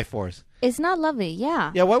 4x4s. is not lovely.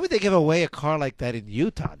 Yeah. Yeah, why would they give away a car like that in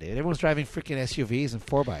Utah, dude? Everyone's driving freaking SUVs and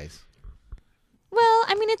 4x. Well,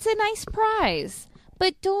 I mean, it's a nice prize.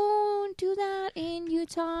 But don't do that in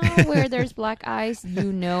Utah where there's black ice.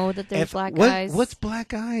 You know that there's black ice. What's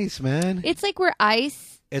black ice, man? It's like where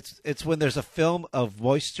ice. It's when there's a film of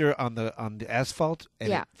moisture on the asphalt and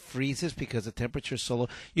Yeah. it freezes because the temperature is so low.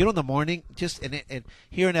 You know, in the morning, just in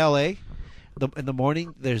here in LA, in the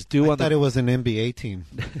morning there's dew I on thought the it was an NBA team.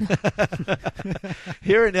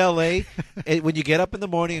 here in LA. When you get up in the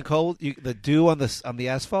morning and cold, the dew on the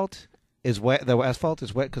asphalt is wet. The asphalt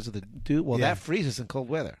is wet because of the dew. Well, Yeah. that freezes in cold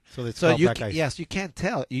weather. So it's called black ice. Yes, you can't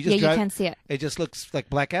tell. You Yeah, just you drive, can't see it. It just looks like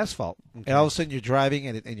black asphalt, and all of a sudden you're driving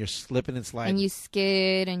and you're slipping and sliding. And you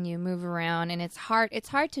skid and you move around. And it's hard. It's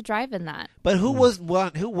hard to drive in that. But who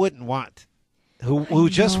wouldn't want? Who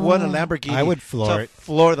just won a Lamborghini? I would floor to it.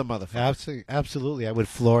 Floor the motherfucker. Absolutely. I would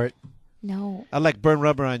floor it. No. I like burn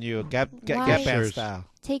rubber on you, Gap Why? Band style.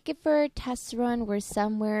 Take it for a test run where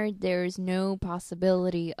somewhere there's no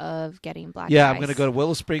possibility of getting black Yeah, ice. I'm going to go to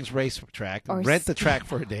Willow Springs racetrack, Or rent the track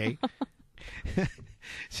for a day.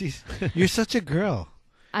 You're such a girl.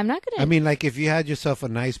 I'm not going to. I mean, like if you had yourself a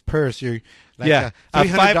nice purse, you're like Yeah. a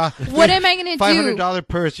What am I gonna do? $500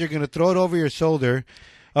 purse. You're going to throw it over your shoulder.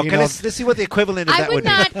 Okay, you know, let's see what the equivalent of I that would would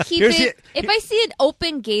not be. keep Here's it. If I see an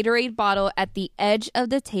open Gatorade bottle at the edge of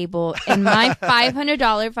the table and my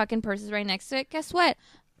 $500 fucking purse is right next to it, guess what?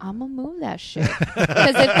 I'm going to move that shit.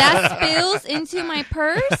 Because if that spills into my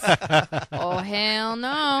purse, oh, hell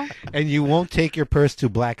no. and you won't take your purse to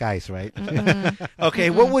black ice, right? Okay,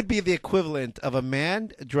 what would be the equivalent of a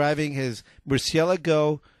man driving his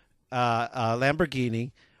Murcielago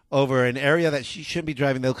Lamborghini over an area that she shouldn't be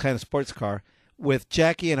driving that kind of sports car with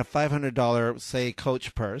Jackie and a $500, say,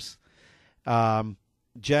 Coach purse?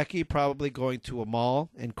 Jackie probably going to a mall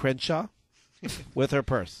in Crenshaw with her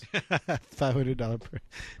purse. $500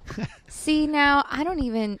 purse. See, now, I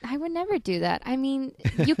would never do that. I mean,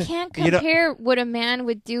 you can't You know- compare what a man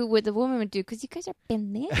would do, what a woman would do, because you guys are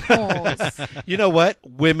pendejos. You know what?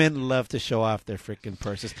 Women love to show off their freaking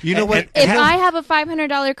purses. You know what? If I have a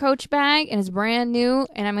 $500 Coach bag and it's brand new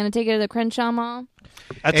and I'm going to take it to the Crenshaw Mall,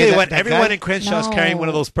 I'll Hey, tell you that- what, that everyone guy- in Crenshaw is No. carrying one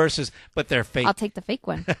of those purses, but they're fake. I'll take the fake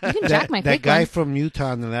one. You can jack my that fake guy one. from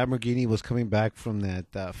Utah in the Lamborghini was coming back from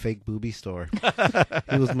that fake booby store.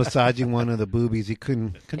 He was massaging one of the boobies. He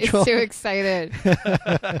couldn't It's control. too excited.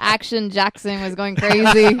 Action Jackson was going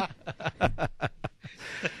crazy.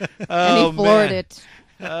 And he floored it.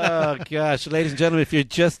 Oh, gosh. Ladies and gentlemen, if you're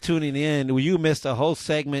just tuning in, you missed a whole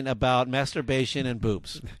segment about masturbation and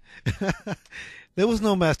boobs. There was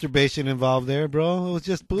no masturbation involved there, bro. It was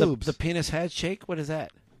just boobs. The penis handshake? What is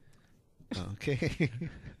that? Okay.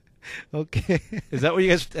 Okay. Is that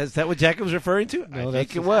what Jackie was referring to? No, I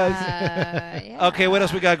that's think it was. Yeah. Okay, what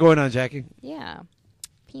else we got going on, Jackie? Yeah.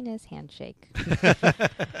 Penis handshake.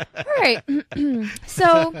 All right.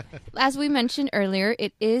 So, as we mentioned earlier,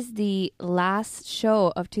 it is the last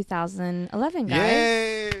show of 2011, guys.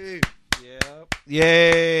 Yay! Yep.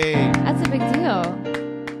 Yay! That's a big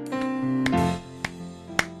deal.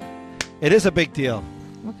 It is a big deal.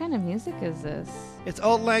 What kind of music is this? It's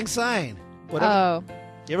Old Lang Syne. Oh.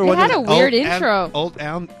 You ever It wonder had a weird intro. Old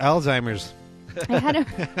Alzheimer's.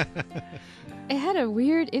 It had a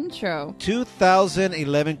weird intro.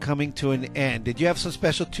 2011 coming to an end. Did you have some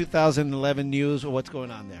special 2011 news or what's going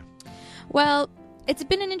on there? Well, it's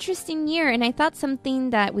been an interesting year, and I thought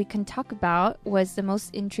something that we can talk about was the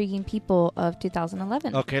most intriguing people of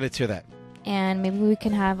 2011. Okay, let's hear that. And maybe we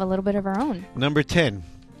can have a little bit of our own. Number 10,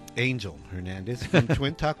 Angel Hernandez from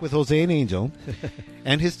Twin Talk with Jose and Angel.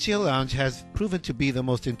 And his Chill Lounge has proven to be the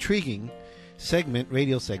most intriguing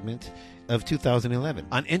radio segment of 2011.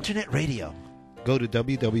 On internet radio. Go to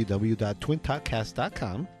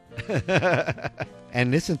www.twintalkcast.com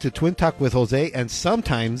and listen to Twin Talk with Jose and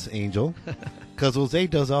sometimes Angel, because Jose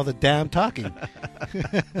does all the damn talking.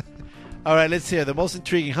 All right, let's hear the most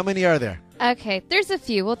intriguing. How many are there? Okay, there's a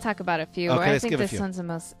few. We'll talk about a few. Okay, I let's think give a this few. one's the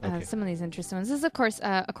most, Okay. some of these interesting ones. This is, of course,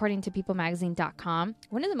 according to peoplemagazine.com.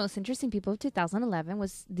 One of the most interesting people of 2011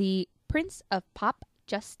 was the Prince of Pop,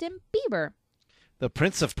 Justin Bieber. The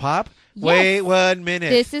Prince of Pop? Yes. Wait 1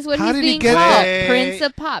 minute. This is what How he's did he being get called. that? Prince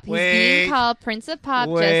of Pop. He's being Wait. called Prince of Pop,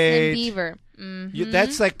 Wait. Justin Bieber. Mhm.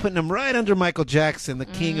 That's like putting him right under Michael Jackson, the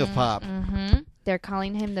king of pop. Mhm. They're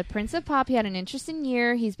calling him the Prince of Pop. He had an interesting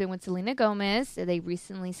year. He's been with Selena Gomez. They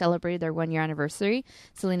recently celebrated their 1-year anniversary.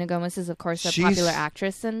 Selena Gomez is, of course, a She's- popular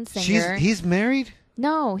actress and singer. He's married?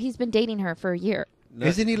 No, he's been dating her for a year. No.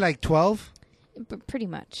 Isn't he like 12? Pretty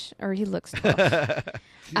much. Or he looks 12.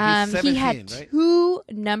 He's He 17, had right? 2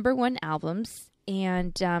 #1 albums.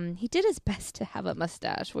 And he did his best to have a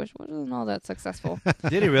mustache, which wasn't all that successful.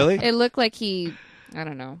 Did he really? It looked like he, I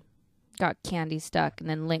don't know, got candy stuck, and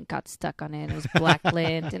then lint got stuck on it. It was black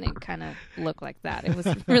lint, and it kind of looked like that. It was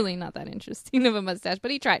really not that interesting of a mustache,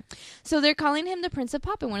 but he tried. So they're calling him the Prince of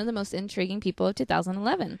Pop and one of the most intriguing people of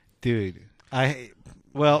 2011. Dude,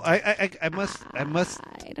 Well, I must I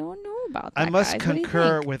don't know about that. I must guys. What do you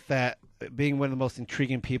concur think? with that being one of the most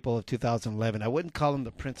intriguing people of 2011. I wouldn't call him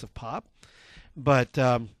the Prince of Pop, but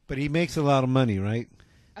he makes a lot of money, right?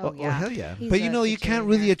 Oh, well, hell yeah. He's But a you know, you can't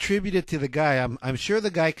really bajillionaire. attribute it to the guy. I'm sure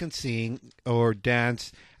the guy can sing or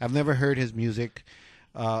dance. I've never heard his music.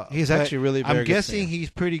 He's but actually really very I'm good guessing singer. he's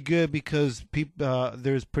pretty good because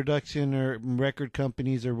there's production or record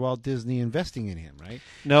companies or Walt Disney investing in him, right?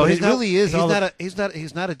 no, But he's it really is He's all not.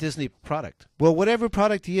 He's not a Disney product. Well, whatever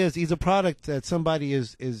product he is, he's a product that somebody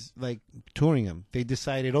is like touring him. They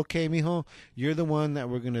decided, okay, mijo, you're the one that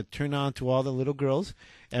we're going to turn on to all the little girls,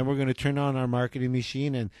 and we're going to turn on our marketing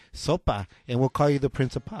machine and sopa, and we'll call you the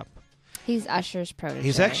Prince of Pop. He's Usher's protege.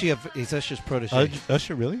 He's actually he's Usher's protege.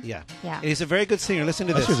 Usher, really? Yeah, Yeah. And he's a very good singer. Listen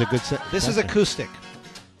to this. Usher's a good singer. This is acoustic.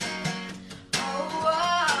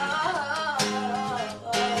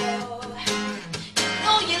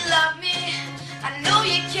 know you love me, I know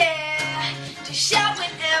you care. Just shout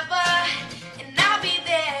whenever, and I'll be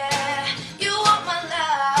there. You want my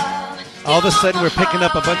love. All of a sudden, we're picking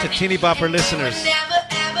up a bunch of teeny bopper listeners.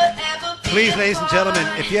 Please, ladies and gentlemen,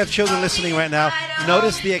 if you have children listening right now,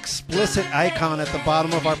 notice the explicit icon at the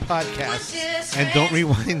bottom of our podcast. And don't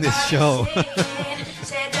rewind this show.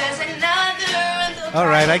 All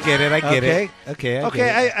right, I get it. I get Okay. it. Okay.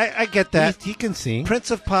 Okay, I get that. He can sing. Prince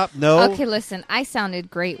of Pop, no. Okay, listen, I sounded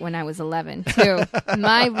great when I was 11, too.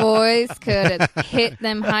 My voice could hit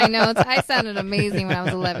them high notes. I sounded amazing when I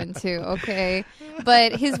was 11, too, okay?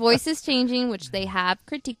 But his voice is changing, which they have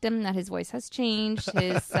critiqued him, that his voice has changed.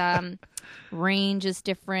 His range is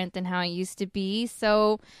different than how it used to be.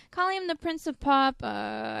 So calling him the Prince of Pop,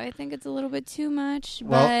 I think it's a little bit too much,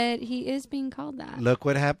 Well, but he is being called that. Look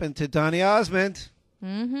what happened to Donny Osmond.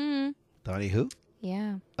 Mm-hmm. Donny who?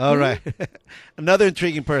 Yeah. All right. Another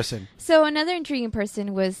intriguing person. So another intriguing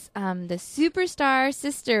person was the superstar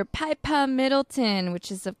sister Piper Middleton,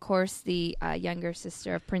 which is, of course, the younger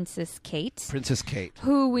sister of Princess Kate, Princess Kate.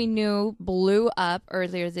 who we knew blew up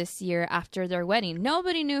earlier this year after their wedding.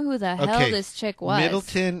 Nobody knew who the hell Okay, this chick was.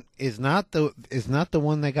 Middleton is not the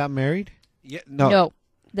one that got married. Yeah, No,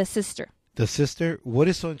 the sister. The sister. What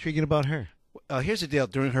is so intriguing about her? Here's the deal.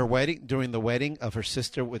 During the wedding of her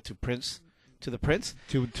sister to the prince, To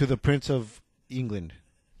the Prince of England.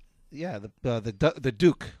 yeah, the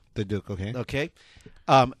Duke. The Duke. Okay. Okay,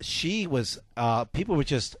 she was. People were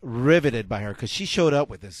just riveted by her because she showed up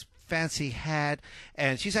with this fancy hat,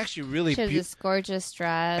 and she's actually really She has this gorgeous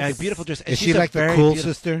dress. and beautiful dress. And Is she's she a like the very cool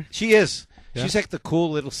beautiful- sister? She is. Yeah? She's like the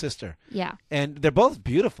cool little sister, Yeah. and they're both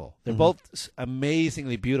beautiful. They're Mm-hmm. both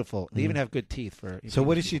amazingly beautiful. They even have good teeth for. So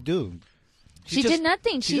what did she do? She just- did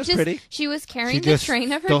nothing. she's She just just pretty. she was carrying She the just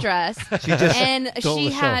train of her stole- dress, She just and stole she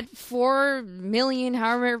the show. had 4 million,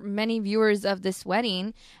 however many viewers of this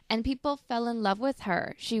wedding, and people fell in love with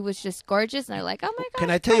her. She was just gorgeous, and they're like, "Oh my god!" Can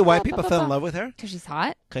I tell you why people fell in love with her? Because she's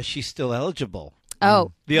hot. Because she's still eligible.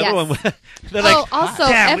 Oh, The yes. other one, they're Oh, like, also,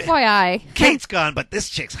 "Damn, FYI. Kate's gone, but this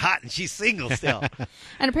chick's hot and she's single still.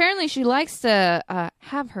 And apparently she likes to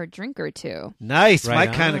have her drink or two. Nice, Right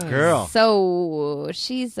my kind of on. girl. So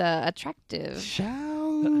she's attractive.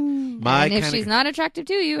 My And if kinda- she's not attractive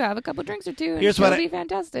to you, have a couple drinks or two, and Here's she'll what I- be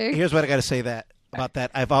fantastic. Here's what I got to say about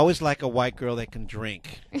that. I've always liked a white girl that can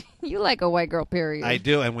drink. You like a white girl, period. I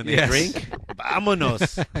do, and when they Yes. drink,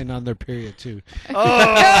 vámonos. And on their period, too.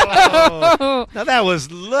 Oh, now that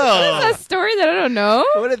was low. That's a story that I don't know.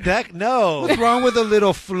 What did that? No. What's wrong with a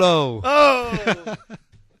little flow? Oh.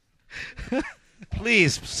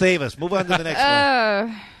 Please save us. Move on to the next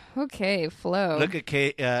one. Okay, Flo. Look at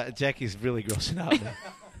Kate. Jackie's really grossing out now.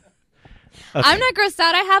 I'm not grossed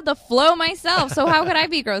out. I have the flow myself, so how could I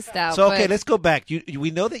be grossed out? So okay, But- let's go back.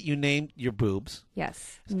 We know that you named your boobs.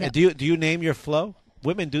 Yes. No. Do you name your flow?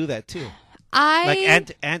 Women do that too. I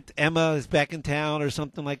Like Aunt Emma is back in town or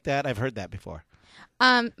something like that. I've heard that before.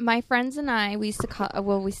 my friends and I, we used to call.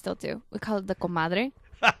 Well, we still do. We call it the comadre.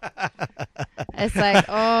 It's like,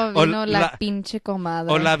 oh, O vino la la- pinche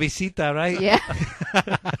comadre. Or la visita, right? Yeah.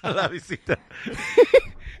 La visita.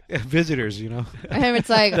 Visitors, you know. And it's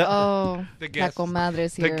like, oh, the la guest-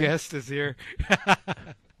 comadre's The here. guest is here.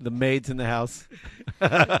 The maids in the house.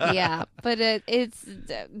 Yeah, but it's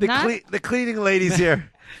not. The cleaning ladies here.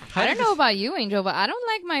 I don't know about you, Angel, but I don't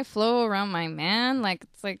like my flow around my man. Like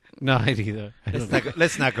it's like No, I either.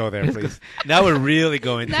 Let's not go there, please. Now we're really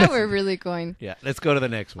going. now we're really going. Yeah, let's go to the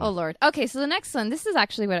next one. Oh Lord. Okay, so the next one. This is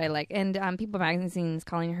actually what I like, and People Magazine's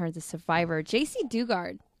calling her the survivor, J.C.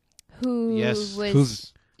 Dugard, who Yes.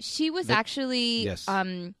 was she was actually yes.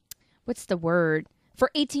 what's the word? For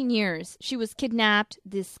 18 years, she was kidnapped.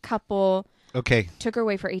 This couple Okay. took her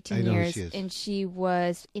away for 18 I know who years, she is. and she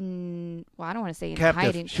was in. Well, I don't want to say in Captive.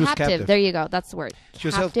 hiding. She was captive. There you go. That's the word. She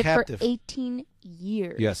was held captive. for 18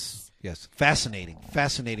 years. Yes.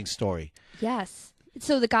 Fascinating story. Yes.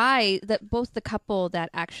 So the guy that both the couple that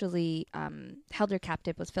actually held her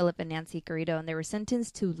captive was Philip and Nancy Garrido, and they were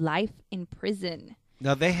sentenced to life in prison.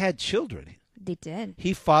 Now they had children. They did.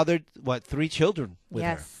 He fathered 3 children with her.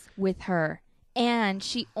 Yes, with her. And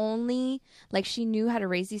she only she knew how to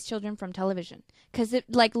raise these children from television, because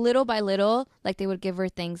little by little, they would give her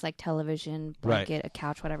things like television, blanket, a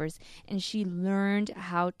couch, whatever's, and she learned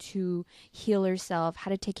how to heal herself,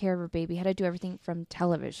 how to take care of her baby, how to do everything from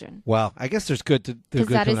television. Wow, I guess there's good Because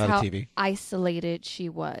that is coming out how of TV. isolated she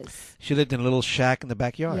was. She lived in a little shack in the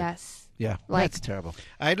backyard. Yes. Yeah, Like- that's terrible.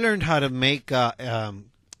 I learned how to make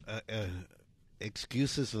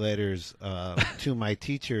excuses letters to my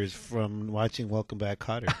teachers from watching Welcome Back,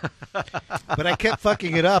 Kotter. But I kept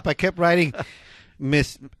fucking it up. I kept writing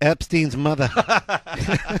Miss Epstein's mother.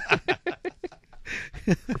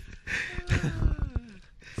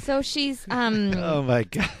 So she's Oh my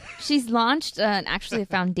god. she's launched actually a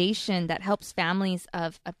foundation that helps families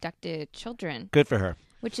of abducted children, Good for her.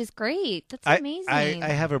 which is great. That's I amazing.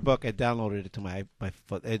 have her book. I downloaded it to my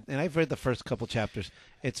phone, and I've read the first couple chapters.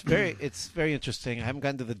 It's very interesting. I haven't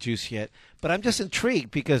gotten to the juice yet, but I'm just intrigued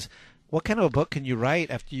because what kind of a book can you write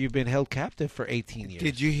after you've been held captive for 18 years?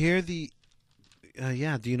 Did you hear the...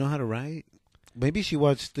 yeah, do you know how to write? Maybe she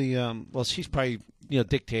watched the... Well, she's probably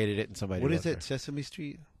dictated it, and somebody. what is wrote it? her. Sesame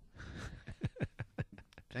Street?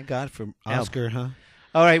 Thank God for Oscar, huh?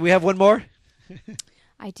 All right, we have one more.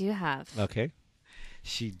 I do have. Okay,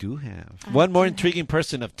 She do have. one more intriguing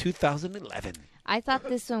person of 2011. I thought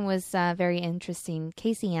this one was very interesting.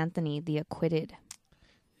 Casey Anthony, the acquitted.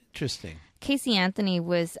 Interesting. Casey Anthony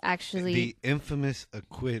was actually The infamous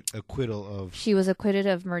acquittal of... she was acquitted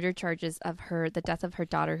of murder charges of the death of her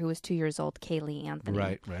daughter, who was 2 years old, Kaylee Anthony.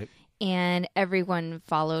 Right. And everyone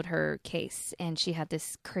followed her case, and she had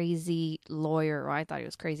this crazy lawyer, or I thought he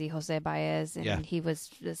was crazy, Jose Baez, and Yeah. he was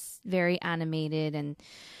just very animated, and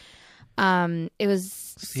it was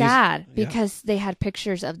sad because they had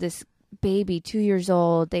pictures of this baby, 2 years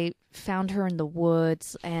old. They found her in the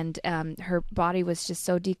woods, and her body was just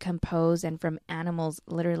so decomposed, and from animals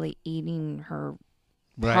literally eating her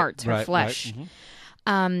parts, her flesh.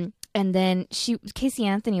 Mhm. And then Casey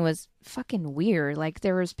Anthony was fucking weird.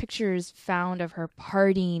 There was pictures found of her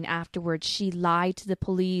partying afterwards. She lied to the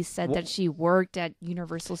police, said that she worked at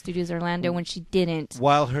Universal Studios Orlando when she didn't.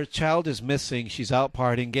 While her child is missing, she's out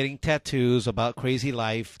partying, getting tattoos about crazy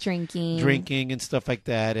life, drinking and stuff like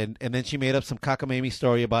that. And then she made up some cockamamie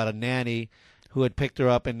story about a nanny who had picked her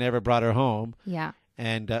up and never brought her home. Yeah.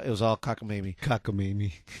 and it was all cockamamie.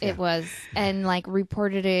 Cockamamie. It was, and like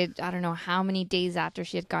reported it, I don't know how many days after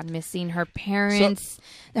she had gone missing. Her parents,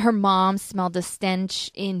 her mom smelled a stench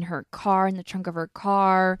in her car, in the trunk of her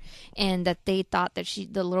car, and that they thought that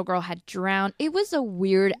the little girl had drowned. It was a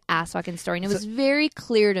weird ass fucking story, and it was very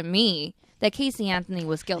clear to me that Casey Anthony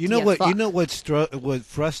was guilty. You know as what? fuck. You know what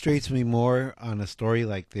frustrates me more on a story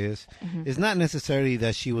like this is not necessarily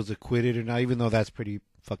that she was acquitted or not, even though that's pretty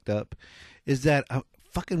fucked up. Is that I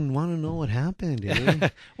fucking want to know what happened,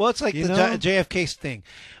 dude. Well, it's like You the know? JFK thing.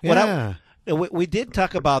 Yeah. We did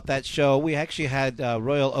talk about that show. We actually had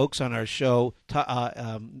Royal Oaks on our show,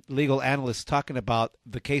 legal analysts, talking about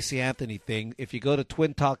the Casey Anthony thing. If you go to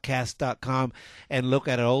twintalkcast.com and look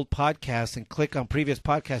at an old podcast and click on previous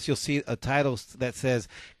podcasts, you'll see a title that says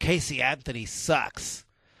Casey Anthony sucks.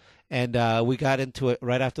 And we got into it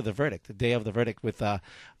right after the verdict, the day of the verdict, with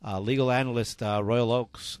legal analyst Royal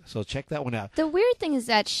Oaks. So check that one out. The weird thing is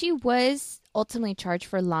that she was ultimately charged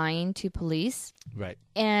for lying to police. Right.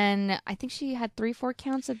 And I think she had 3-4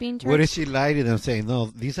 counts of being charged. What did she lie to them, saying, "No,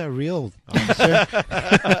 these are real, officer"?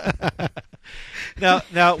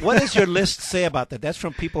 Now, what does your list say about that? That's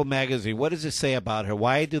from People Magazine. What does it say about her?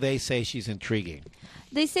 Why do they say she's intriguing?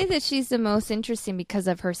 They say that she's the most interesting because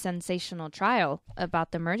of her sensational trial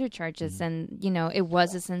about the murder charges, and it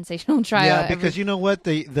was a sensational trial. Yeah, because you know what,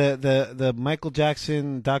 the Michael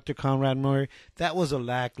Jackson, Dr. Conrad Murray, that was a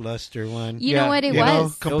lackluster one. You know what it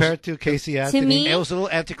was? Compared to Casey Anthony. me- It was a little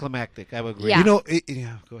anticlimactic, I would agree. Yeah. You know,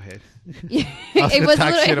 go ahead. I was it going was to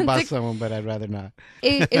talk a shit little about someone, but I'd rather not.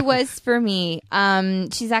 it was for me.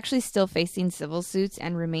 She's actually still facing civil suits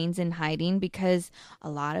and remains in hiding because a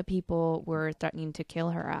lot of people were threatening to kill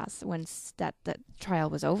her ass once that trial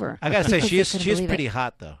was over. I gotta say, Because she they is couldn't believe pretty it.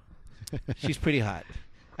 hot though. She's pretty hot.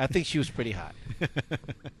 I think she was pretty hot.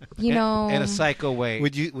 You know, in a psycho way.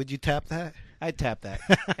 Would you tap that? I'd tap that,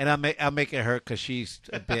 and I'll make it hurt because she's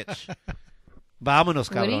a bitch. Vámonos,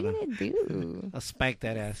 what are you cabrona. gonna do? I'll spank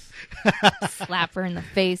that ass. Slap her in the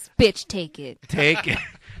face, bitch. Take it. Take it.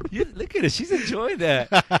 Look at her. She's enjoying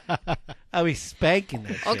that. I'll be spanking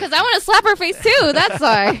that. Oh, shit. because I want to slap her face too. That's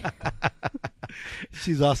why.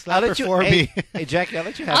 She's all I'll slap her let you. for Hey, me. hey, Jackie, I'll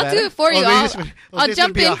let you have I'll that. do it for you. this I'll would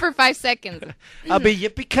jump be in a- for 5 seconds. I'll be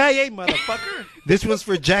yippee-ki-yay, motherfucker. This one's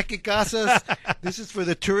for Jackie Casas. This is for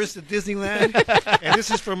the tourists at Disneyland. And this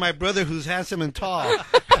is for my brother who's handsome and tall.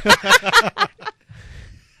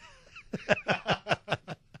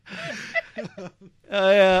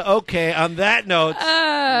 Okay, on that note,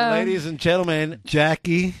 ladies and gentlemen,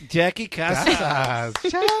 Jackie Jackie Casas.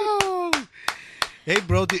 Casas. Ciao. Hey,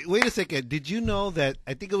 bro, wait a second. Did you know that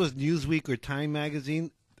I think it was Newsweek or Time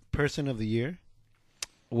Magazine Person of the Year?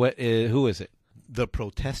 Who is it? The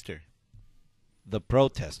Protester. The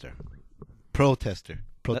protester. Protester.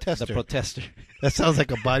 Protester. The protester. That sounds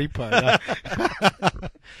like a body part. Huh?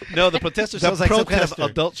 No, the protester The sounds like some kind of protester.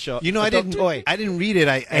 adult show. You know, I adult didn't. toy. I didn't read it.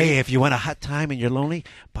 Hey, if you want a hot time and you're lonely,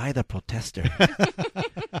 buy the protester.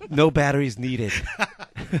 No batteries needed.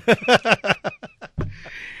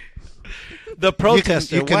 The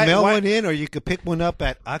protester. You can Why- mail why- one in, or you could pick one up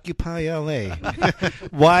at Occupy LA.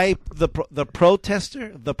 Why the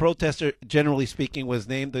protester? The protester, generally speaking, was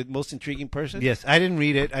named the most intriguing person. Yes, I didn't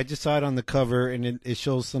read it. I just saw it on the cover, and it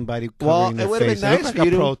shows somebody Well, covering it their would've face. been It looks nice like for you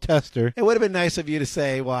a to- protester. It would have been nice of you to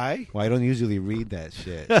say why. Well, I don't usually read that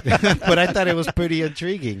shit, but I thought it was pretty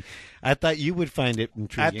intriguing. I thought you would find it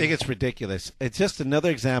intriguing. I think it's ridiculous. It's just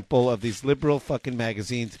another example of these liberal fucking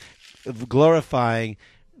magazines glorifying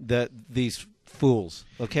these fools.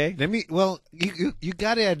 Okay. Well, you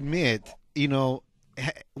got to admit,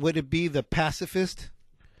 would it be the pacifist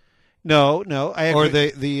No, I agree. or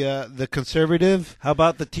the conservative, How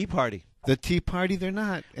about the Tea Party? the Tea Party? They're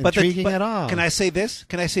not But intriguing at all. Can I say this?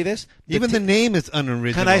 Even the name is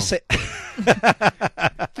unoriginal. Can I say?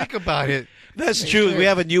 Think about it. That's true. We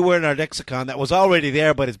have a new word in our lexicon that was already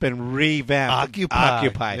there, but it's been revamped.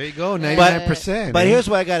 Occupy. There you go. 99%. But here's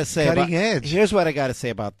what I got to say. Cutting edge. Here's what I got to say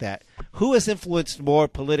about that. Who is influenced more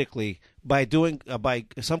politically by doing by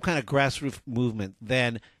some kind of grassroots movement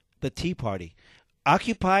than the Tea Party?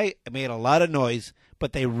 Occupy made a lot of noise,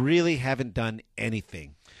 but they really haven't done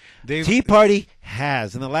anything. Tea Party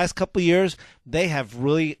has. In the last couple of years, they have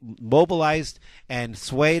really mobilized and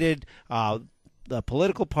swayed the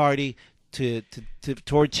political party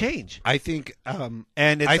toward change. I think,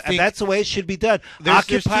 And I think that's the way it should be done. There's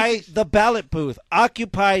Occupy two- the ballot booth.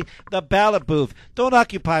 Occupy the ballot booth. Don't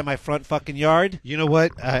occupy my front fucking yard. you know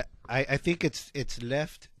what? I think it's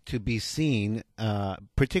left to be seen,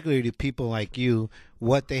 particularly to people like you,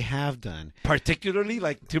 what they have done. Particularly,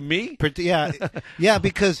 like to me, Yeah, yeah,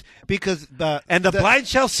 because and the blind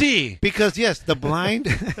shall see. Because yes, the blind,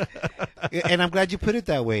 and I'm glad you put it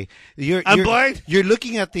that way. You're blind. You're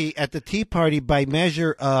looking at the Tea Party by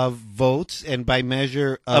measure of votes and by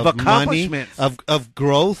measure of money, accomplishments, of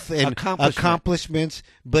growth and accomplishments.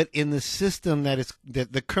 But in the system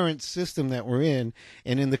the current system that we're in,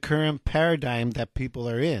 and in the current paradigm that people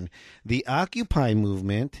are in, the Occupy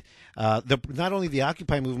movement. Not only the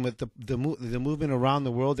Occupy movement, but the movement around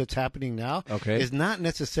the world that's happening now is not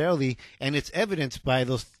necessarily, and it's evidenced by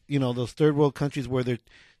those third world countries where they're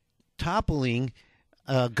toppling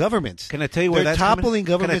governments. Can I tell you where they're that's toppling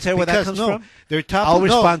governments? Can I tell you where that comes from? They're toppling. I'll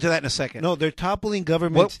respond to that in a second. No, they're toppling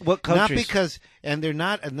governments. What countries? Not because, and they're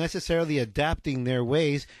not necessarily adapting their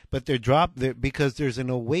ways, but they're because there's an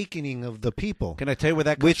awakening of the people. Can I tell you where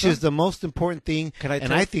that comes which from? is the most important thing.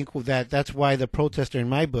 I think that's why the protester in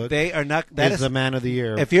my book they are not is the man of the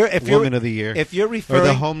year, woman of the year, if you're referring, or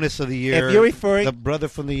the homeless of the year, if you're referring, the brother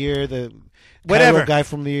from the year, the whatever guy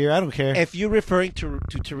from the year. I don't care. If you're referring to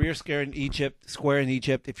Tahrir Square in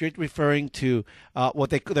Egypt, if you're referring to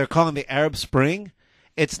what they're calling the Arab Spring,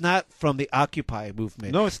 it's not from the Occupy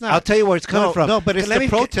movement. No, it's not. I'll tell you where it's coming from. No, but it's the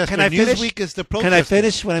protester. Can I finish? Newsweek is the protester. Can I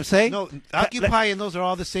finish what I'm saying? No, Occupy and those are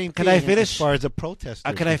all the same thing. Can I finish? As far as a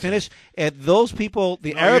protester. Can I finish? Those people,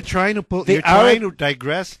 the Arab... You're trying to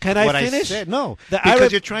digress. Can I what finish? I said. No,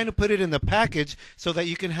 because you're trying to put it in the package so that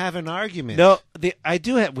you can have an argument. No, I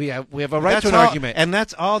do have... We have a right to an argument. And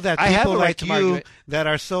that's all that I have people a right like to you argument. that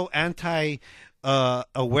are so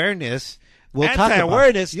anti-awareness... We'll talk about.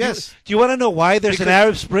 Anti-awareness? Yes. Do you want to know why there's an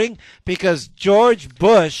Arab Spring? Because George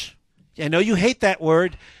Bush, I know you hate that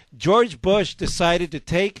word, George Bush decided to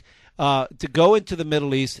go into the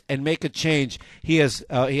Middle East and make a change. He has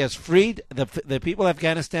freed the people of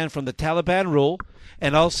Afghanistan from the Taliban rule,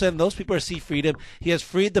 and all of a sudden those people see freedom. He has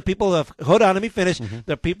freed the people of, hold on, let me finish,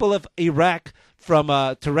 the people of Iraq from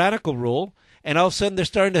tyrannical rule. And all of a sudden, they're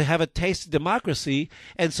starting to have a taste of democracy.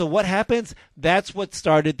 And so what happens? That's what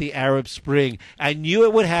started the Arab Spring. I knew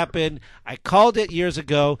it would happen. I called it years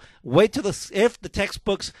ago. Wait till if the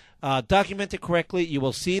textbooks document it correctly, you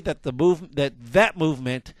will see that that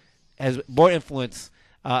movement has more influence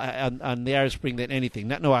on the Arab Spring than anything.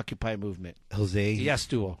 No Occupy movement. Jose, yes,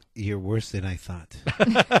 Duo. You're worse than I thought.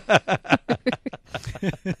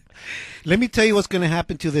 Let me tell you what's going to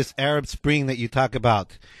happen to this Arab Spring that you talk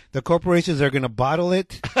about. The corporations are going to bottle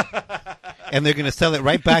it, and they're going to sell it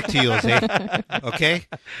right back to you, Jose. Okay?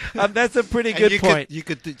 That's a pretty good point. You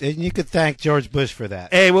could thank George Bush for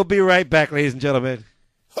that. Hey, we'll be right back, ladies and gentlemen.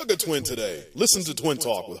 Hug a twin today. Listen to Twin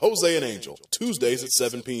Talk with Jose and Angel, Tuesdays at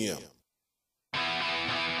 7 p.m.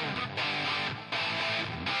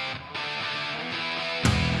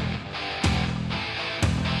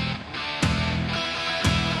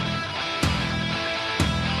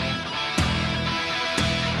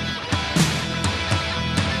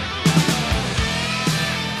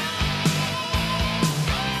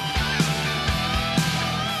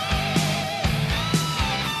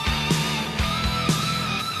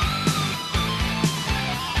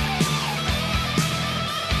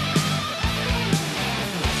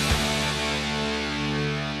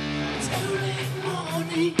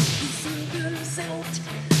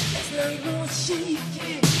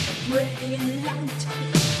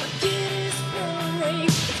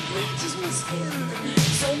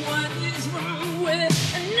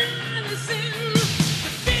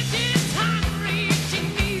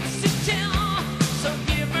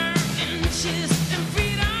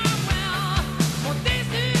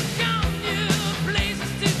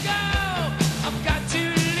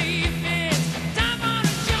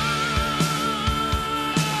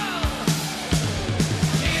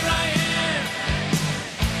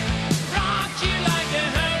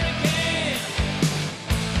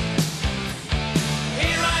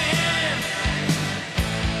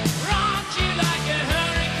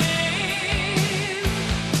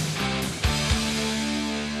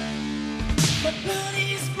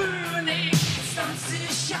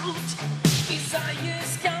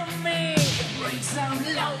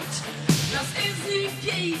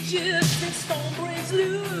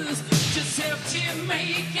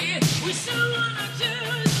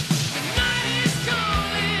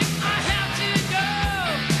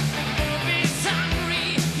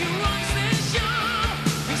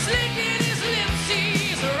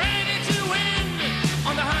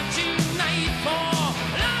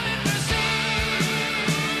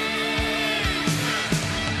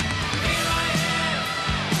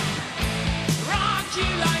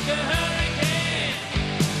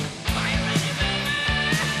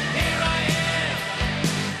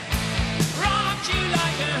 Rock you like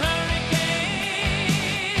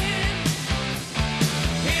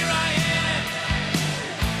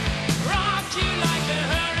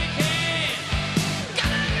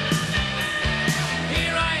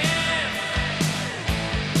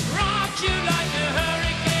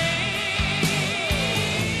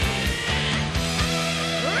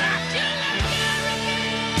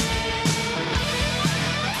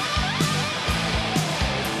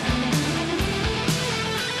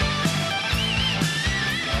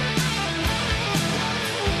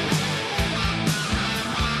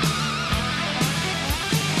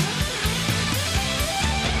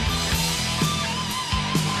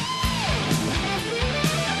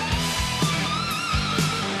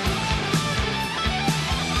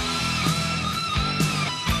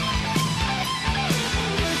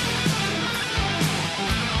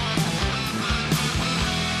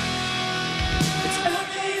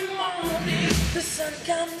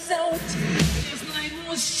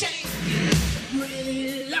was shaking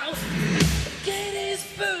really low. Get his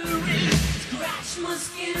furry, scratch my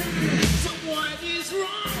skin. So what is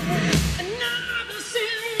wrong? Another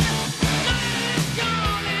sin. Night is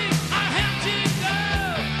calling, I have to go.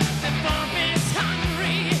 The bump is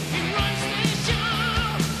hungry, he runs the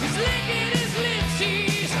show. He's licking his lips,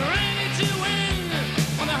 he's ready to win.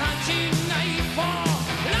 On the hunting night for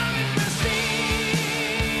love and prestige.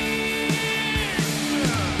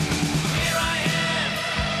 Here I am,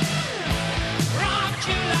 rock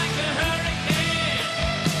you like a hurricane.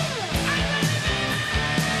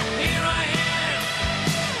 Here I am,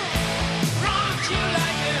 rock you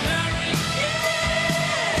like a hurricane.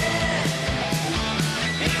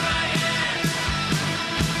 Here I am,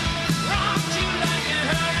 rock you like a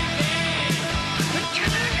hurricane. Here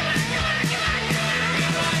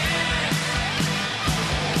I am,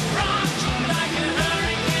 rock you like a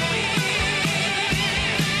hurricane.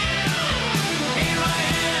 Here I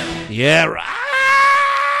am. Yeah,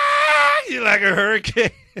 you like a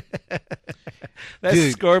hurricane. That's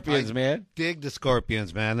Dude, Scorpions, I man. Dig the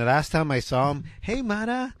Scorpions, man. The last time I saw him, hey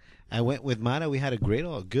Mata, I went with Mata. We had a good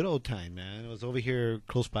old time, man. It was over here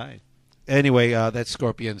close by. Anyway, that's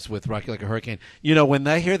Scorpions with Rock You Like a Hurricane. You know, when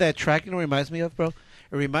I hear that track, you know what it reminds me of, bro? It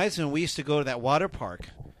reminds me when we used to go to that water park.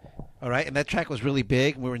 All right, and that track was really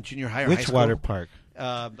big. We were in junior high or high Which school. water park?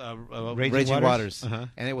 Raging Waters. Uh-huh.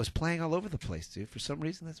 And it was playing all over the place, dude. For some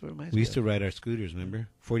reason, that's what it reminds We me used to ride our scooters, remember?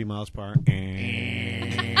 40 miles per hour.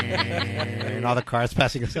 And all the cars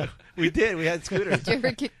passing us up. We did. We had scooters. Did you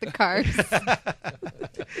ever kick the cars?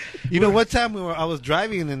 You know, one time I was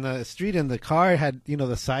driving in the street and the car had, you know,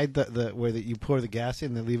 the side where you pour the gas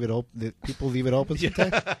in and leave it open. The people leave it open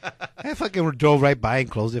sometimes. I fucking drove right by and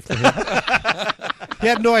closed it for him. He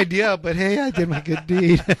had no idea, but hey, I did my good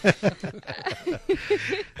deed.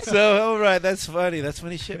 So, all right, that's funny. That's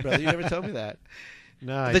funny shit, brother. You never told me that.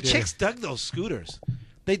 No, I The didn't. chicks dug those scooters.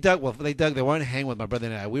 They dug. They wanted to hang with my brother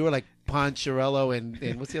and I. We were like Poncherello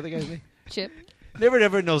and what's the other guy's name? Chip.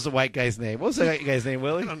 Never knows the white guy's name. What's the white guy's name,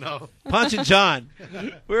 Willie? I don't know. Ponch and John.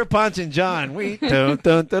 We were Ponch and John.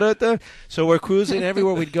 So we're cruising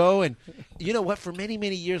everywhere we'd go. And you know what? For many,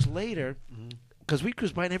 many years later, because we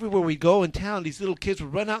cruised by and everywhere we'd go in town, these little kids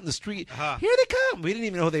would run out in the street. Uh-huh. Here they come. We didn't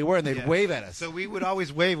even know who they were, and they'd wave at us. So we would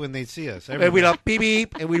always wave when they'd see us. And we'd like beep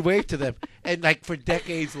beep, and we'd wave to them. And like for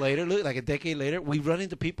decades later, like a decade later, we run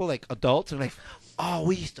into people like adults and like, oh,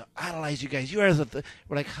 we used to idolize you guys. You are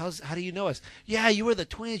we're like, how do you know us? Yeah, you were the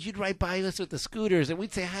twins. You'd ride by us with the scooters, and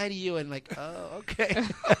we'd say hi to you. And like, oh, okay.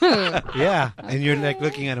 Yeah, and you're like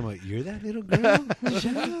looking at him like, you're that little girl?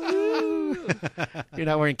 You're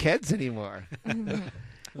not wearing Keds anymore.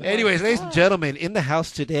 Anyways, ladies and gentlemen, in the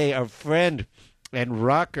house today, our friend and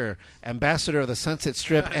rocker, ambassador of the Sunset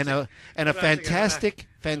Strip, and a fantastic.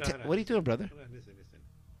 What are you doing, brother? Listen.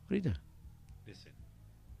 What are you doing? Listen.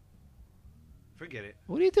 Forget it.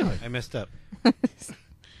 What are you doing? I messed up.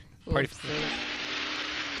 Party.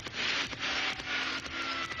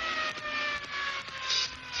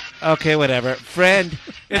 Okay, whatever. Friend,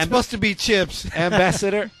 It's supposed to be chips.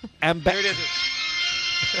 ambassador, There it is.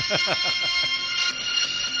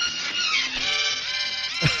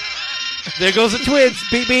 There goes the twins.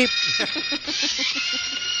 Beep beep.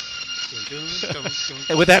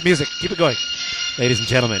 And with that music, keep it going. Ladies and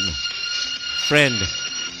gentlemen, friend,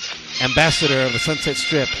 ambassador of the Sunset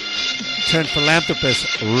Strip, turned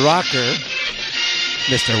philanthropist, rocker,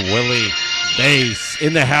 Mr. Willie Bass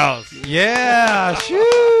in the house. Yeah, shoo.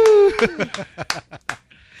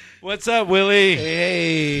 What's up, Willie?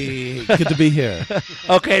 Hey, good to be here.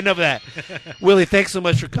 Okay, enough of that. Willie, thanks so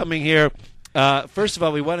much for coming here. First of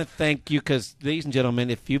all, we want to thank you because, ladies and gentlemen,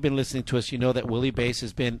 if you've been listening to us, you know that Willie Bass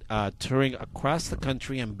has been touring across the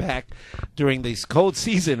country and back during this cold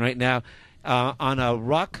season right now on a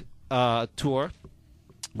rock tour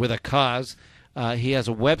with a cause. He has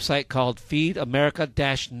a website called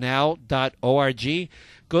feedamerica-now.org.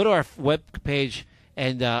 Go to our web page,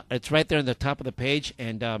 and it's right there on the top of the page,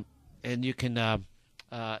 and you can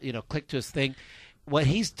click to his thing. What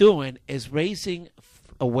he's doing is raising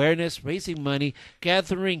awareness, raising money,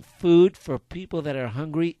 gathering food for people that are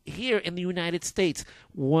hungry here in the United States.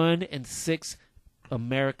 1 in 6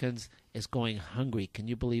 Americans is going hungry. Can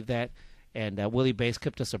you believe that? And Willie Bass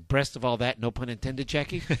kept us abreast of all that. No pun intended,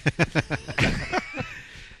 Jackie.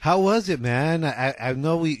 How was it, man? I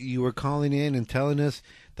know you were calling in and telling us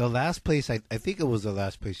the last place. I think it was the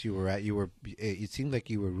last place you were at. It seemed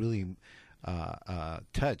like you were really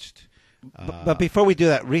touched. But before we do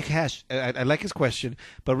that, rehash. I like his question,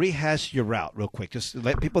 but rehash your route real quick. Just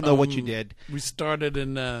let people know what you did. We started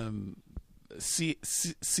in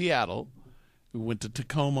Seattle. We went to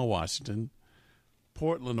Tacoma, Washington,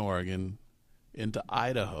 Portland, Oregon, into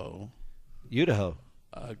Idaho, Idaho.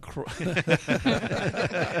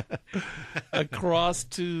 across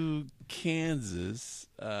to Kansas,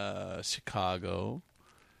 Chicago.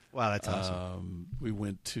 Wow, that's awesome. We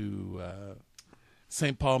went to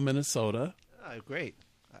St. Paul, Minnesota. Oh, great.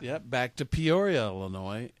 Yep, back to Peoria,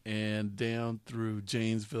 Illinois, and down through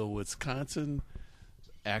Janesville, Wisconsin,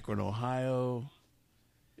 Akron, Ohio,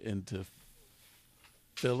 into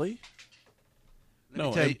Philly.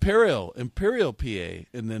 No, tell you- Imperial, PA,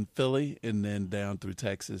 and then Philly, and then down through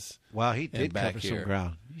Texas. Wow, he and did back cover here. some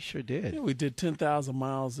ground. He sure did. Yeah, we did 10,000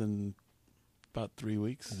 miles in about 3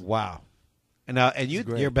 weeks. Wow. And now, and you,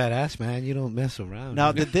 great. You're badass, man. You don't mess around.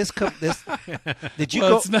 now did this come? This did you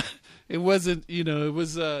Well, go? it's not. It wasn't. You know, it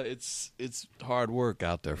was. It's hard work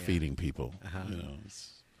out there feeding people. You know.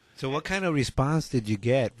 So what kind of response did you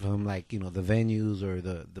get from, like, the venues or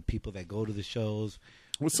the people that go to the shows?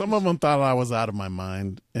 Well, some of them thought I was out of my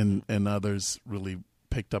mind, and others really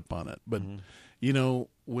picked up on it. But you know,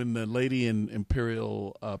 when the lady in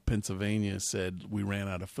Imperial, Pennsylvania said we ran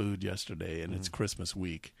out of food yesterday, and it's Christmas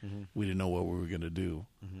week, we didn't know what we were going to do.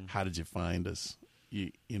 How did you find us?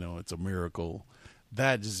 You know, it's a miracle.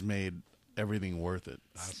 That just made everything worth it.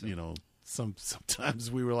 Awesome. You know, sometimes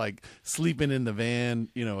we were like sleeping in the van,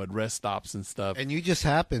 you know, at rest stops and stuff. And you just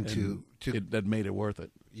happened to that made it worth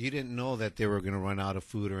it. you didn't know that they were going to run out of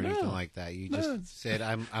food or anything like that. You just No. said,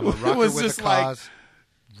 I'm a It rocker was with just a like- cause.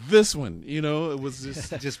 This one, you know, it was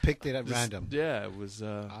just Just picked it at random. Yeah, it was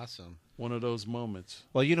Awesome. one of those moments.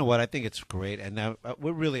 Well, you know what? I think it's great, and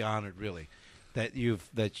we're really honored, really, that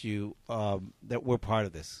that we're part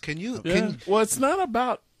of this. Can you? Yeah. Can, Well, it's not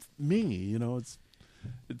about me, you know.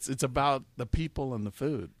 It's about the people and the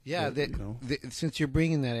food. yeah. you know. Since you're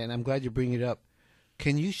bringing that in, I'm glad you're bringing it up.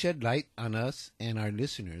 Can you shed light on us and our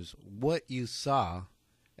listeners what you saw,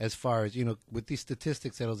 as far as with these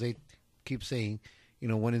statistics that Jose keeps saying,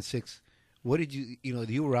 1 in 6. What did you?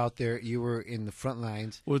 You were out there. You were in the front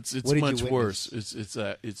lines. Well, it's What did you much witness? worse.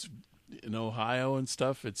 It's in Ohio and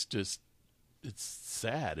stuff. It's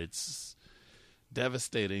sad. It's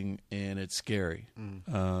devastating and it's scary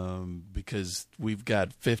because we've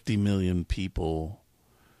got 50 million people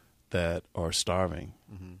that are starving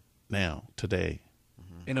now today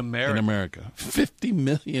In in America, America. 50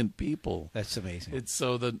 million people. that's amazing. It's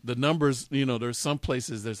so the numbers. There's some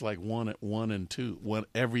places there's like one and two.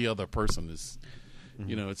 Every other person is.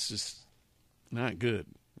 It's just not good.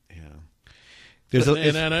 Yeah.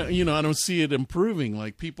 And I don't see it improving.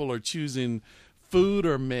 Like people are choosing food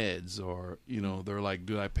or meds, or they're like,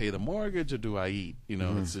 do I pay the mortgage or do I eat?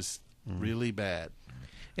 It's just really bad.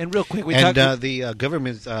 And real quick, we And talked. the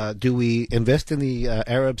government, do we invest in the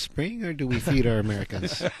Arab Spring or do we feed our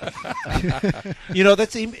Americans?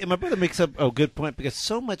 That's my brother makes up a good point, because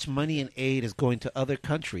so much money and aid is going to other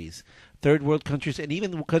countries, third world countries, and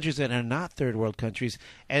even countries that are not third world countries.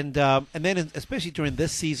 And then especially during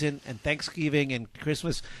this season and Thanksgiving and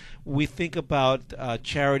Christmas, we think about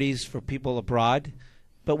charities for people abroad.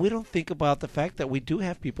 But we don't think about the fact that we do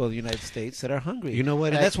have people in the United States that are hungry. You know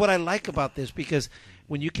what? And that's what I like about this, because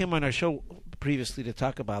when you came on our show previously to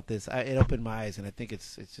talk about this, it opened my eyes, and I think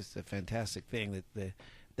it's just a fantastic thing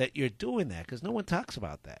that you're doing that, because no one talks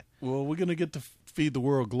about that. Well, we're gonna get to feed the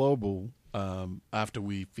world global after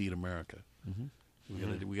we feed America.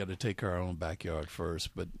 We got to take care of our own backyard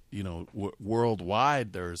first. But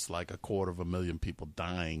worldwide, there's like 250,000 people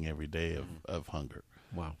dying every day of hunger.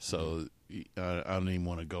 Wow. So I don't even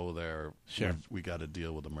want to go there. Sure. We got to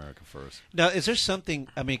deal with America first. Now, is there something,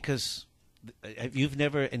 because you've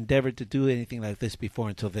never endeavored to do anything like this before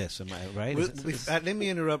until this, am I right? Let me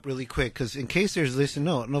interrupt really quick, because in case there's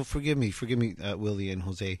listeners, no, forgive me, Willie and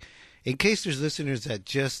Jose. In case there's listeners that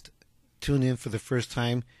just tune in for the first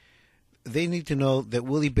time, they need to know that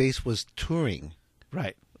Willie Bass was touring.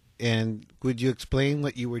 Right. And would you explain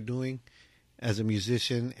what you were doing as a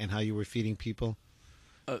musician and how you were feeding people?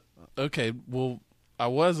 Okay, well, I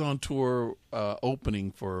was on tour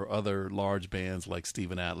opening for other large bands like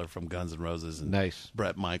Steven Adler from Guns N' Roses and Nice.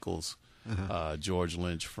 Bret Michaels, George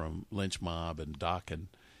Lynch from Lynch Mob and Dokken.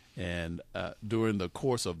 And during the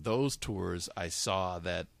course of those tours, I saw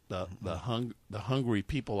that the hungry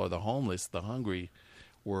people, or the homeless, the hungry,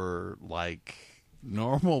 were like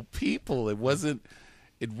normal people. It wasn't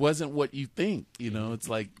what you think. It's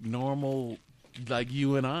like normal, like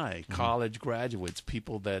you and I, college graduates,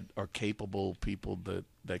 people that are capable, people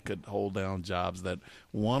that could hold down jobs, that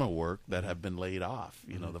want to work, that have been laid off.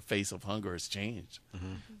 The face of hunger has changed.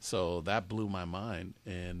 So that blew my mind,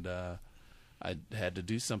 and I had to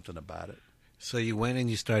do something about it. So you went and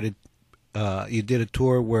you started you did a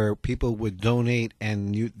tour where people would donate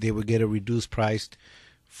and they would get a reduced price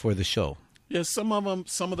for the show. Yeah, some of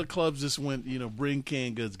the clubs just went, bring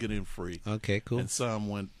canned goods, get in free. Okay, cool. And some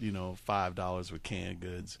went, $5 with canned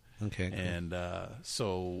goods. Okay, cool. And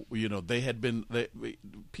so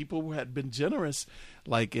people had been generous,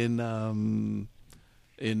 like in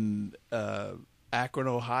Akron,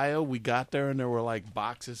 Ohio. We got there and there were like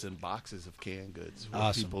boxes and boxes of canned goods where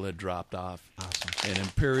Awesome. people had dropped off. Awesome. And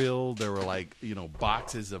Imperial, there were like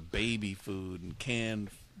boxes of baby food and canned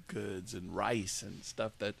goods and rice and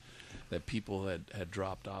stuff that people had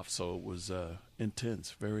dropped off. So it was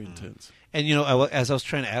intense, very intense. And as I was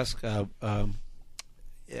trying to ask,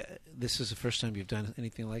 this is the first time you've done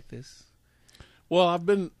anything like this? Well,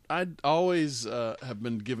 I'd always have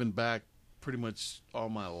been giving back pretty much all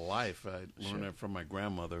my life. I learned that from my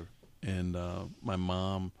grandmother, and my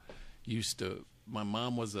mom my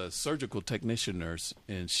mom was a surgical technician nurse,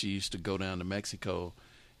 and she used to go down to Mexico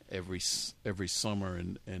every summer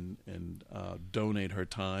and donate her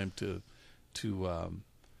time to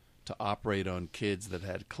operate on kids that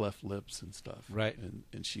had cleft lips and stuff. Right.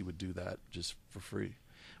 And she would do that just for free.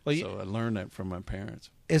 Well, so I learned that from my parents.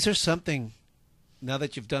 Is there something, now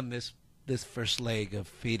that you've done this first leg of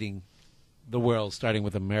feeding the world, starting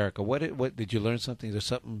with America, what did you learn something? Is there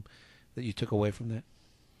something that you took away from that?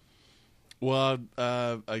 Well,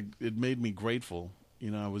 it made me grateful.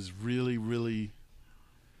 I was really, really.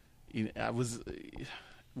 We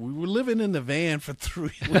were living in the van for 3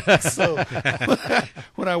 weeks, so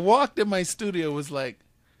when I walked in my studio, it was like,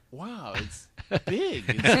 wow, it's big.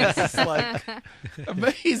 It's just like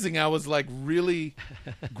amazing. I was like really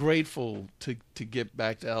grateful to get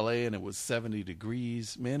back to LA, and it was 70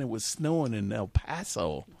 degrees. Man, it was snowing in El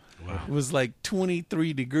Paso. Wow. It was like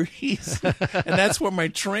 23 degrees. And that's where my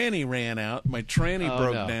tranny ran out. My tranny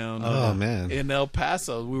broke down. Oh, man. In El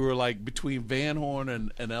Paso. We were like between Van Horn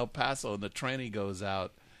and El Paso, and the tranny goes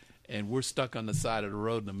out. And we're stuck on the side of the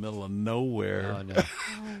road in the middle of nowhere. Oh, no.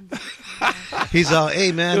 He's all,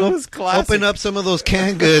 hey, man, It was classic. open up some of those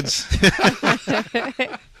canned goods.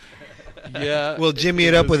 Yeah. We'll jimmy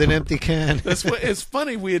it up with an empty can. It's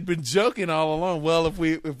funny. We had been joking all along. Well,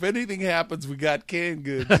 if anything happens, we got canned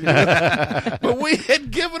goods. But we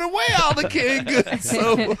had given away all the canned goods.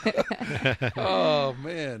 So, oh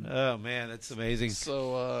man, that's amazing.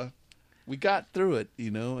 So we got through it,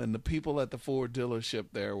 and the people at the Ford dealership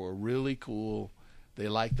there were really cool. They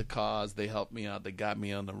liked the cause. They helped me out. They got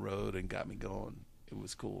me on the road and got me going. It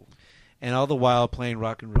was cool. And all the while playing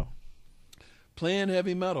rock and roll. Playing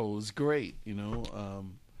heavy metal was great, they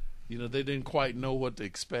didn't quite know what to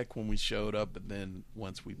expect when we showed up, but then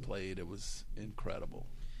once we played, it was incredible.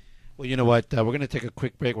 Well, you know what? We're going to take a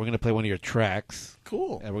quick break. We're going to play one of your tracks.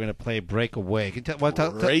 Cool. And we're going to play Breakaway.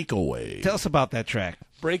 Breakaway. Tell us about that track.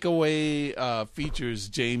 Breakaway features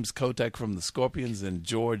James Kotek from the Scorpions and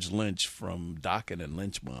George Lynch from Dokken and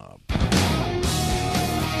Lynch Mob.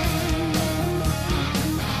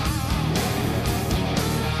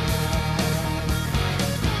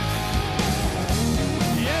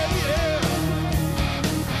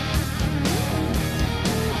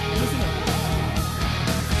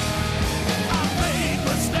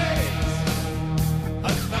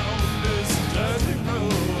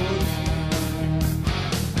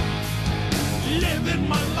 Living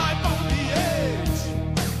my life on the edge,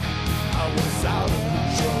 I was out of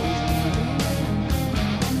control.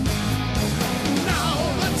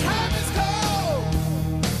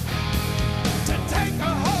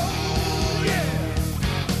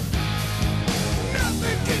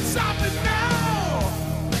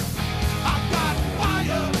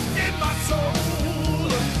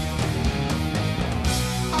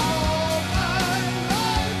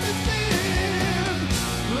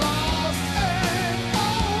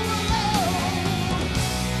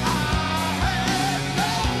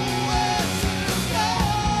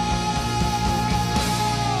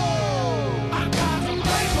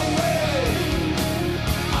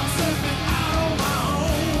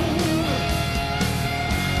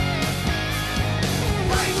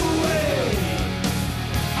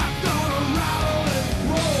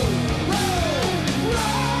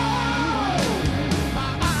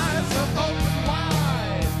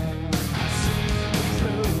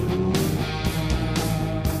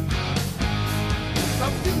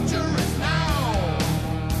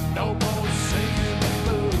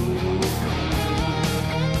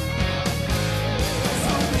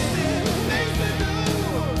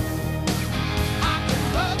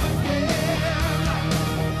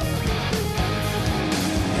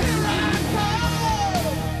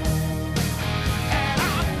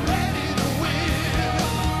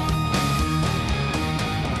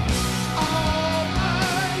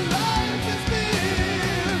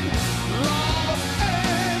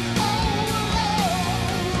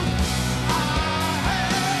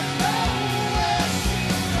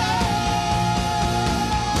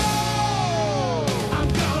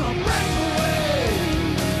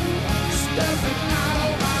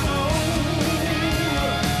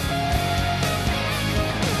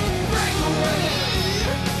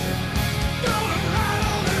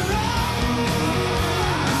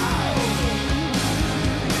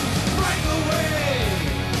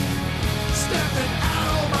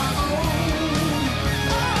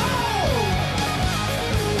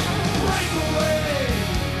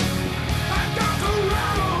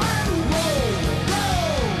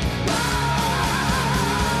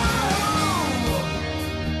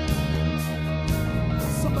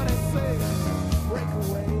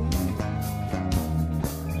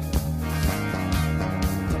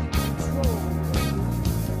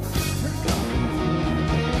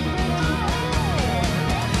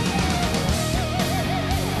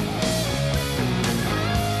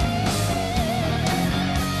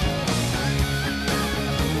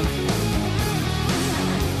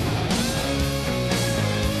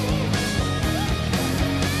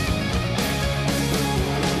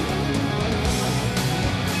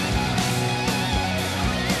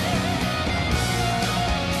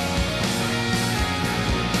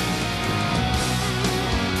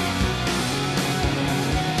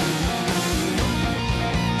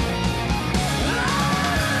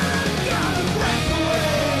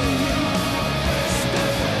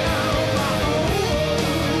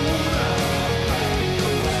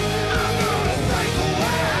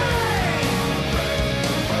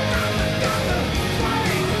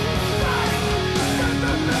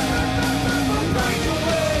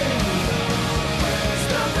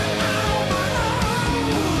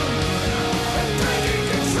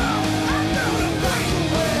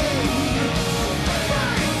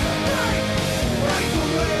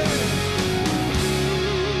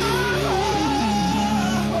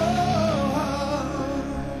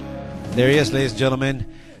 There he is, ladies and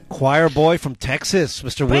gentlemen. Choir boy from Texas,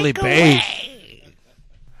 Mr. Willie Bass.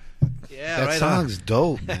 Yeah, That right song's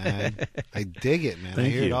dope, man. I dig it, man. I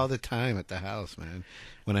Thank hear it you. all the time at the house, man.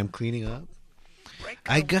 When I'm cleaning up.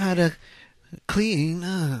 I gotta clean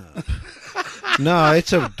up. No,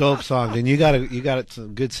 it's a dope song, and you got a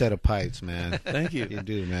good set of pipes, man. Thank you. You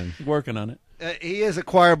do, man. Working on it. He is a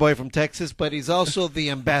choir boy from Texas, but he's also the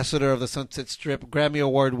ambassador of the Sunset Strip, Grammy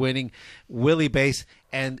Award-winning Willie Bass,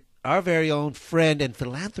 and our very own friend and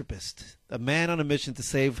philanthropist, a man on a mission to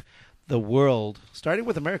save the world, starting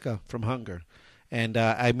with America, from hunger. And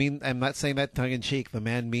I mean, I'm not saying that tongue-in-cheek. The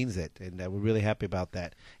man means it, and we're really happy about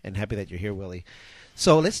that, and happy that you're here, Willie.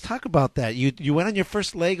 So let's talk about that. You went on your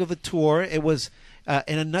first leg of the tour. It was,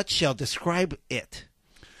 in a nutshell, describe it.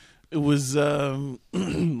 It was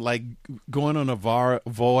like going on a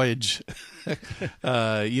voyage,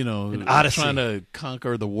 odyssey. trying to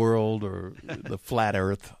conquer the world or the flat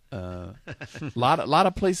Earth. A lot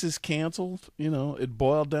of places canceled. It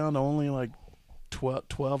boiled down to only like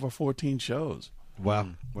 12 or 14 shows. Wow.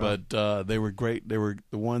 But they were great. They were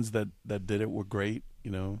the ones that did it were great.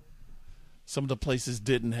 Some of the places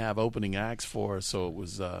didn't have opening acts for us, so it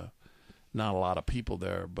was not a lot of people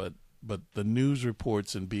there. But the news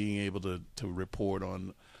reports and being able to report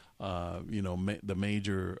on, the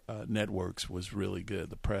major networks was really good.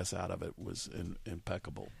 The press out of it was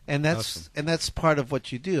impeccable. And that's part of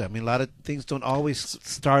what you do. I mean, a lot of things don't always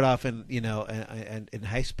start off in in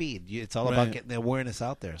high speed. It's all about Right. getting the awareness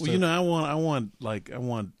out there. Well, So- I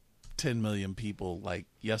want 10 million people like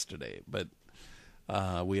yesterday, but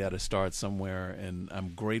we had to start somewhere, and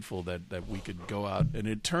I'm grateful that we could go out, and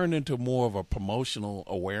it turned into more of a promotional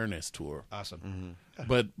awareness tour. Awesome.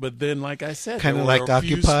 But then, like I said, Kind there of were like a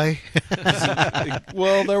few Occupy.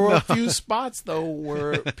 Well, there were a few spots though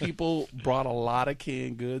where people brought a lot of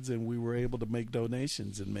canned goods, and we were able to make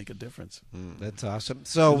donations and make a difference. That's awesome. A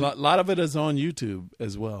So lot of it is on YouTube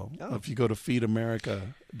as well. Oh. If you go to Feed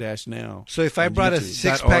America -now. So if I on brought a YouTube.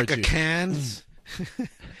 six-pack of .org. cans,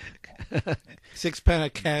 six-pack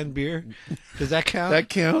of canned beer, does that count? that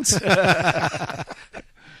counts.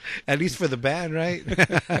 At least for the band, right?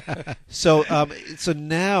 so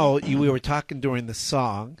now we were talking during the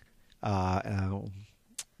song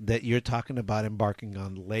that you're talking about embarking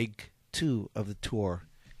on leg 2 of the tour,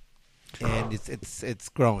 and it's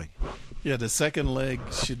growing. Yeah, the second leg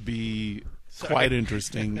should be quite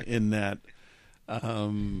interesting in that,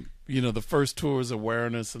 the first tour is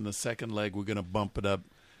awareness, and the second leg we're going to bump it up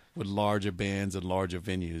with larger bands and larger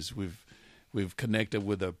venues. We've connected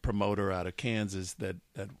with a promoter out of Kansas that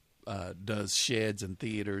does sheds and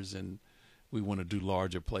theaters, and we want to do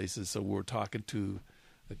larger places. So we're talking to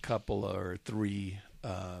a couple or 3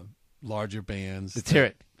 larger bands. Let's hear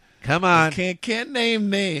it. Come on. Can't name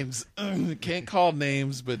names. Can't call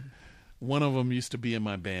names, but one of them used to be in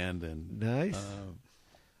my band, and Nice.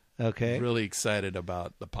 Okay. really excited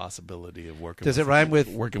about the possibility of working. Does it rhyme with-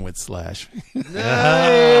 working with Slash? Nice.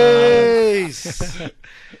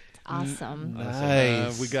 Awesome.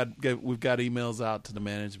 Nice. We've got emails out to the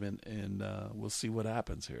management, and we'll see what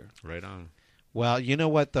happens here. Right on. Well, you know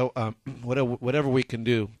what though? Whatever we can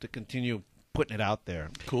do to continue putting it out there.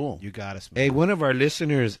 Cool. You got us, man. Hey, one of our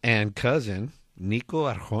listeners and cousin, Nico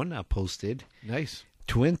Arjona, posted, Nice.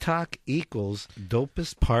 Twin Talk equals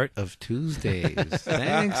dopest part of Tuesdays.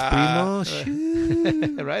 Thanks, Primo.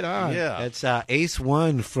 Shoo. Right on. Yeah. That's Ace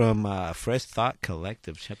One from Fresh Thought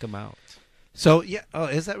Collective. Check them out. So yeah. Oh,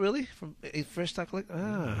 is that really from Fresh Talk?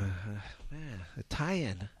 Man, a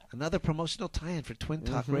tie-in. Another promotional tie-in for Twin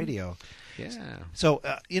Talk Radio. Yeah. So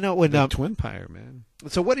when The Twin Pyre, man.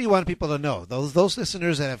 so what do you want people to know? Those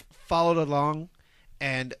listeners that have followed along,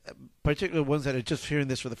 and particularly ones that are just hearing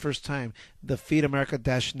this for the first time, the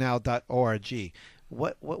feedamerica-now.org.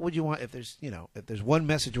 What would you want if there's one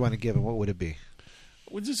message you want to give them? What would it be?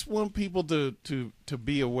 We just want people to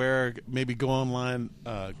be aware. Maybe go online,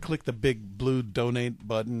 click the big blue donate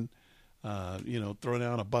button. Throw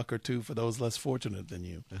down $1 or $2 for those less fortunate than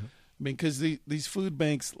you. I mean, because these food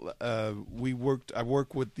banks, I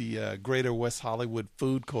worked with the Greater West Hollywood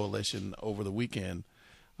Food Coalition over the weekend,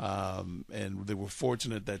 and they were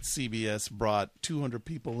fortunate that CBS brought 200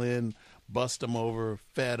 people in, bussed them over,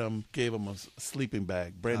 fed them, gave them a sleeping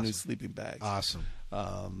bag, brand new sleeping bags. Awesome.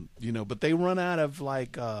 But they run out of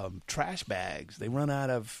trash bags. They run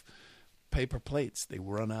out of paper plates. They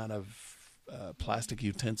run out of plastic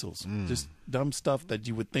utensils. Just dumb stuff that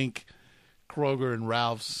you would think Kroger and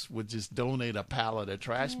Ralph's would just donate a pallet of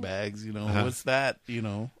trash bags. What's that?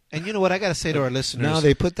 And you know what I got to say to our listeners? No,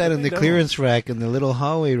 they put that in They the don't. clearance rack in the little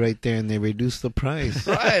hallway right there, and they reduce the price.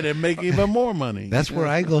 Right, and make even more money. That's where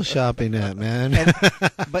I go shopping at, man.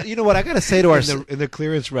 But you know what I got to say to our in the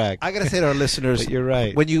clearance rack. I got to say to our listeners, But you're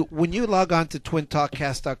right. When you log on to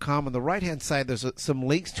twintalkcast.com, on the right-hand side, there's some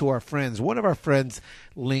links to our friends. One of our friends'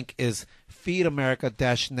 link is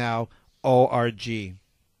feedamerica-now.org.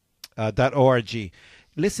 .org.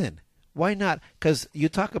 Listen, why not? Because you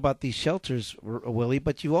talk about these shelters, Willie,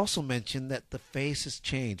 but you also mentioned that the face has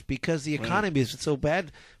changed because the economy is so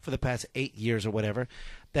bad for the past 8 years or whatever,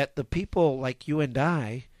 that the people like you and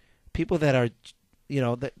I, people that are,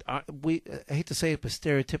 I hate to say it, but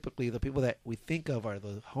stereotypically, the people that we think of are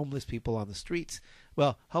the homeless people on the streets.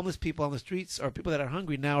 Well, homeless people on the streets are people that are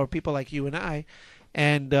hungry now, or people like you and I,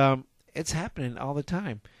 and it's happening all the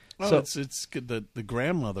time. Well, it's good. The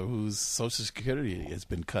grandmother whose Social Security has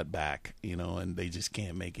been cut back, and they just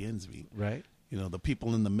can't make ends meet. Right. The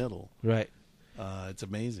people in the middle. Right. It's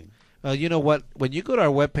amazing. Well, you know what? When you go to our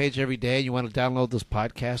webpage every day and you want to download this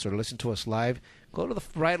podcast or listen to us live, go to the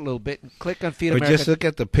right a little bit and click on Feed Or America. just look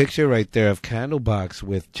at the picture right there of Candlebox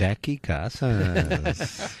with Jackie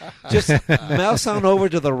Casas. Just mouse on over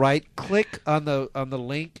to the right. Click on the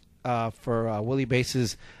link for Willie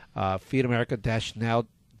Base's feedamerica-now.org,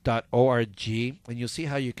 and you'll see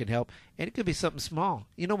how you can help. And it could be something small.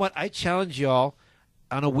 You know what? I challenge y'all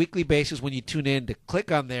on a weekly basis when you tune in to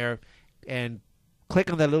click on there and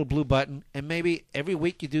click on that little blue button, and maybe every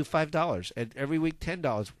week you do $5 and every week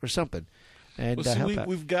 $10 or something. And help out.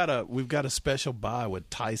 we've got a special buy with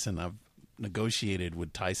Tyson. I've negotiated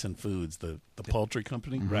with Tyson Foods, the poultry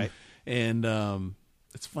company, Right. And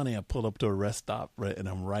it's funny. I pulled up to a rest stop, and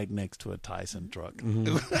I'm right next to a Tyson truck.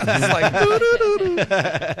 It's like,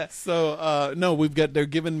 doo-doo-doo-doo. So no, they're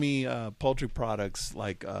giving me poultry products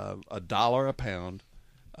like $1 a pound,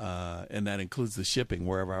 and that includes the shipping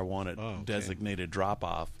wherever I want it. Designated drop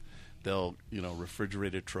off. They'll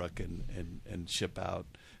refrigerated truck and ship out.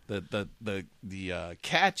 The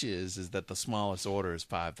catch is that the smallest order is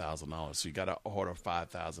 $5,000. So you got to order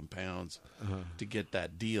 5,000 pounds to get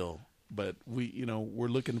that deal. But we're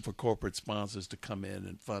looking for corporate sponsors to come in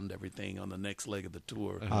and fund everything on the next leg of the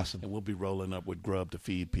tour. Awesome. And we'll be rolling up with grub to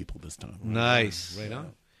feed people this time. Nice. Right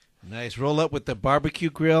on. Nice. Roll up with the barbecue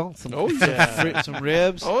grill. Some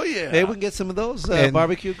ribs. Oh, yeah. Maybe we can get some of those And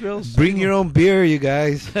barbecue grills. Bring your own beer, you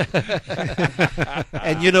guys.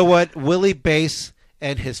 And you know what? Willie Bass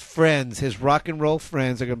and his friends, his rock and roll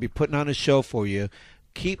friends, are going to be putting on a show for you.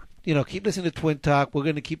 Keep listening to Twin Talk. We're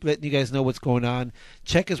going to keep letting you guys know what's going on.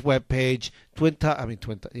 Check his webpage, Twin Talk.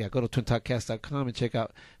 Yeah, go to twintalkcast.com and check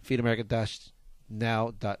out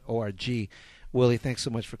feedamerica-now.org. Willie, thanks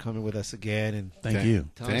so much for coming with us again, and Thank you.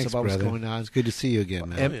 telling us about brother. what's going on. It's good to see you again,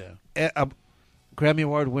 man. Grammy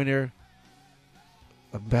Award winner,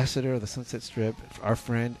 ambassador of the Sunset Strip, our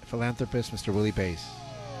friend, philanthropist, Mr. Willie Bass.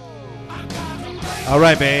 All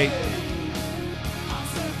right, babe.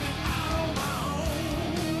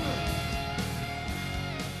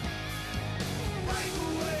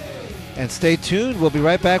 And stay tuned. We'll be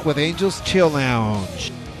right back with Angels Chill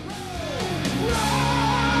Lounge.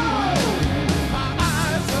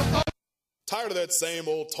 Tired of that same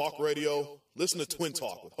old talk radio? Listen to Twin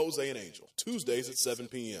Talk with Jose and Angel, Tuesdays at 7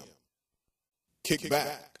 p.m. Kick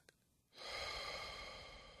back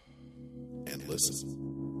and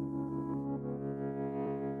listen.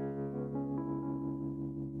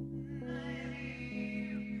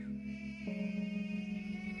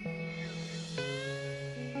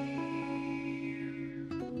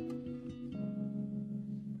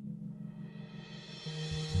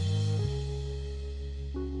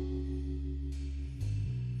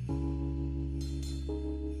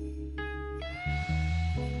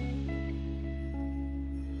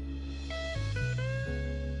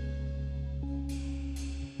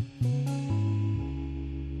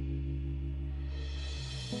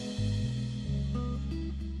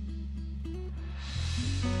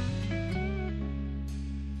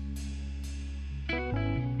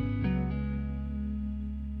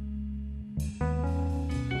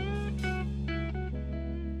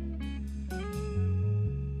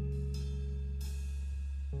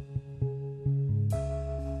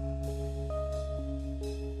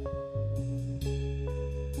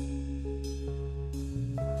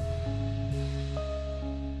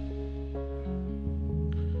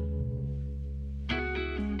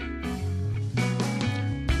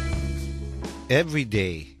 Every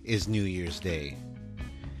day is New Year's Day.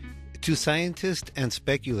 To scientists and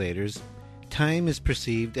speculators, time is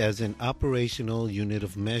perceived as an operational unit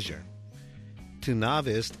of measure. to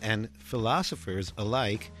novice and philosophers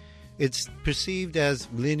alike, it's perceived as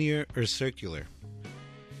linear or circular.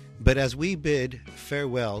 But as we bid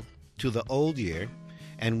farewell to the old year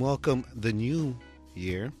and welcome the new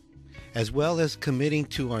year, as well as committing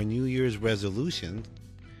to our New Year's resolution,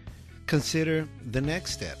 consider the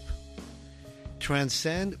next step.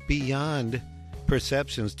 Transcend beyond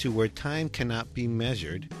perceptions to where time cannot be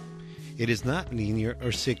measured. It is not linear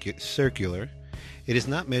or circular. It is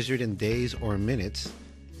not measured in days or minutes.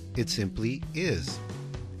 It simply is.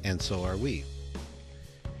 And so are we.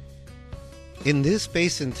 In this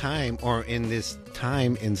space and time, or in this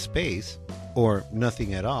time and space, or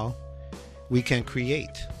nothing at all, we can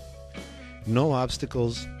create. No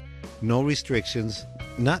obstacles, no restrictions,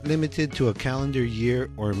 not limited to a calendar year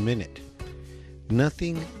or minute.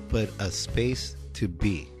 Nothing but a space to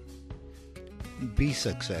be. Be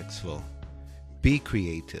successful. Be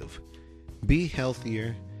creative. Be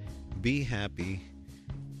healthier. Be happy.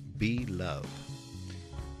 Be love.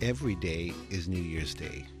 Every day is New Year's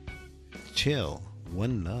Day. Chill.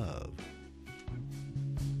 One love.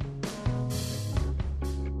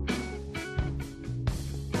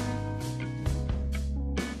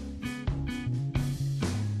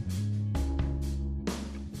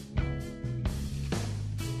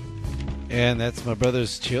 And that's my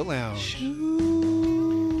brother's Chill Lounge.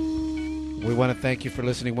 We want to thank you for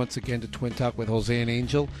listening once again to Twin Talk with Jose and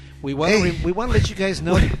Angel. We want to let you guys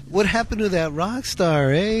know what happened to that rock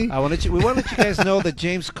star, eh? We want to let you guys know that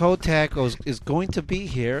James Kotak is going to be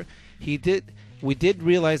here. We did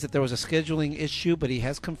realize that there was a scheduling issue, but he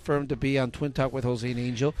has confirmed to be on Twin Talk with Jose and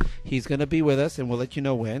Angel. He's going to be with us, and we'll let you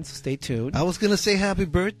know when, so stay tuned. I was going to say happy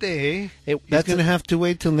birthday. He's going to have to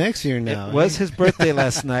wait till next year now. It was his birthday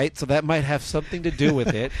last night, so that might have something to do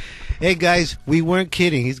with it. Hey, guys, we weren't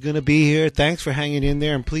kidding. He's going to be here. Thanks for hanging in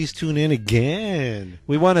there, and please tune in again.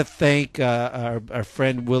 We want to thank our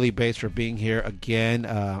friend Willie Bates for being here again.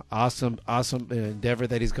 Awesome endeavor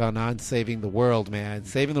that he's gone on, saving the world, man.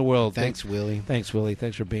 Saving the world. Thanks, Willie. Thanks, Willie.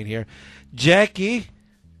 Thanks for being here. Jackie.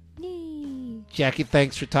 Yay. Jackie,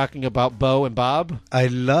 thanks for talking about Bo and Bob. I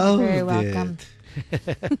loved Very it. welcome.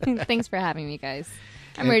 Thanks for having me, guys.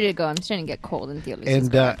 I'm ready to go. I'm starting to get cold in Theo Luis's And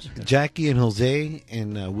garage. Jackie and Jose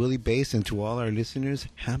and Willie Bass, and to all our listeners,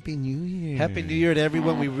 Happy New Year. Happy New Year to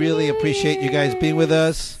everyone. We really appreciate you guys being with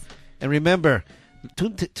us. And remember,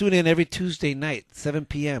 tune in every Tuesday night, 7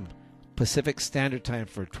 p.m. Pacific Standard Time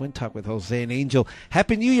for Twin Talk with Jose and Angel.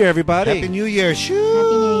 Happy New Year, everybody. Happy New Year. Shoo!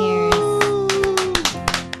 Happy New Year's.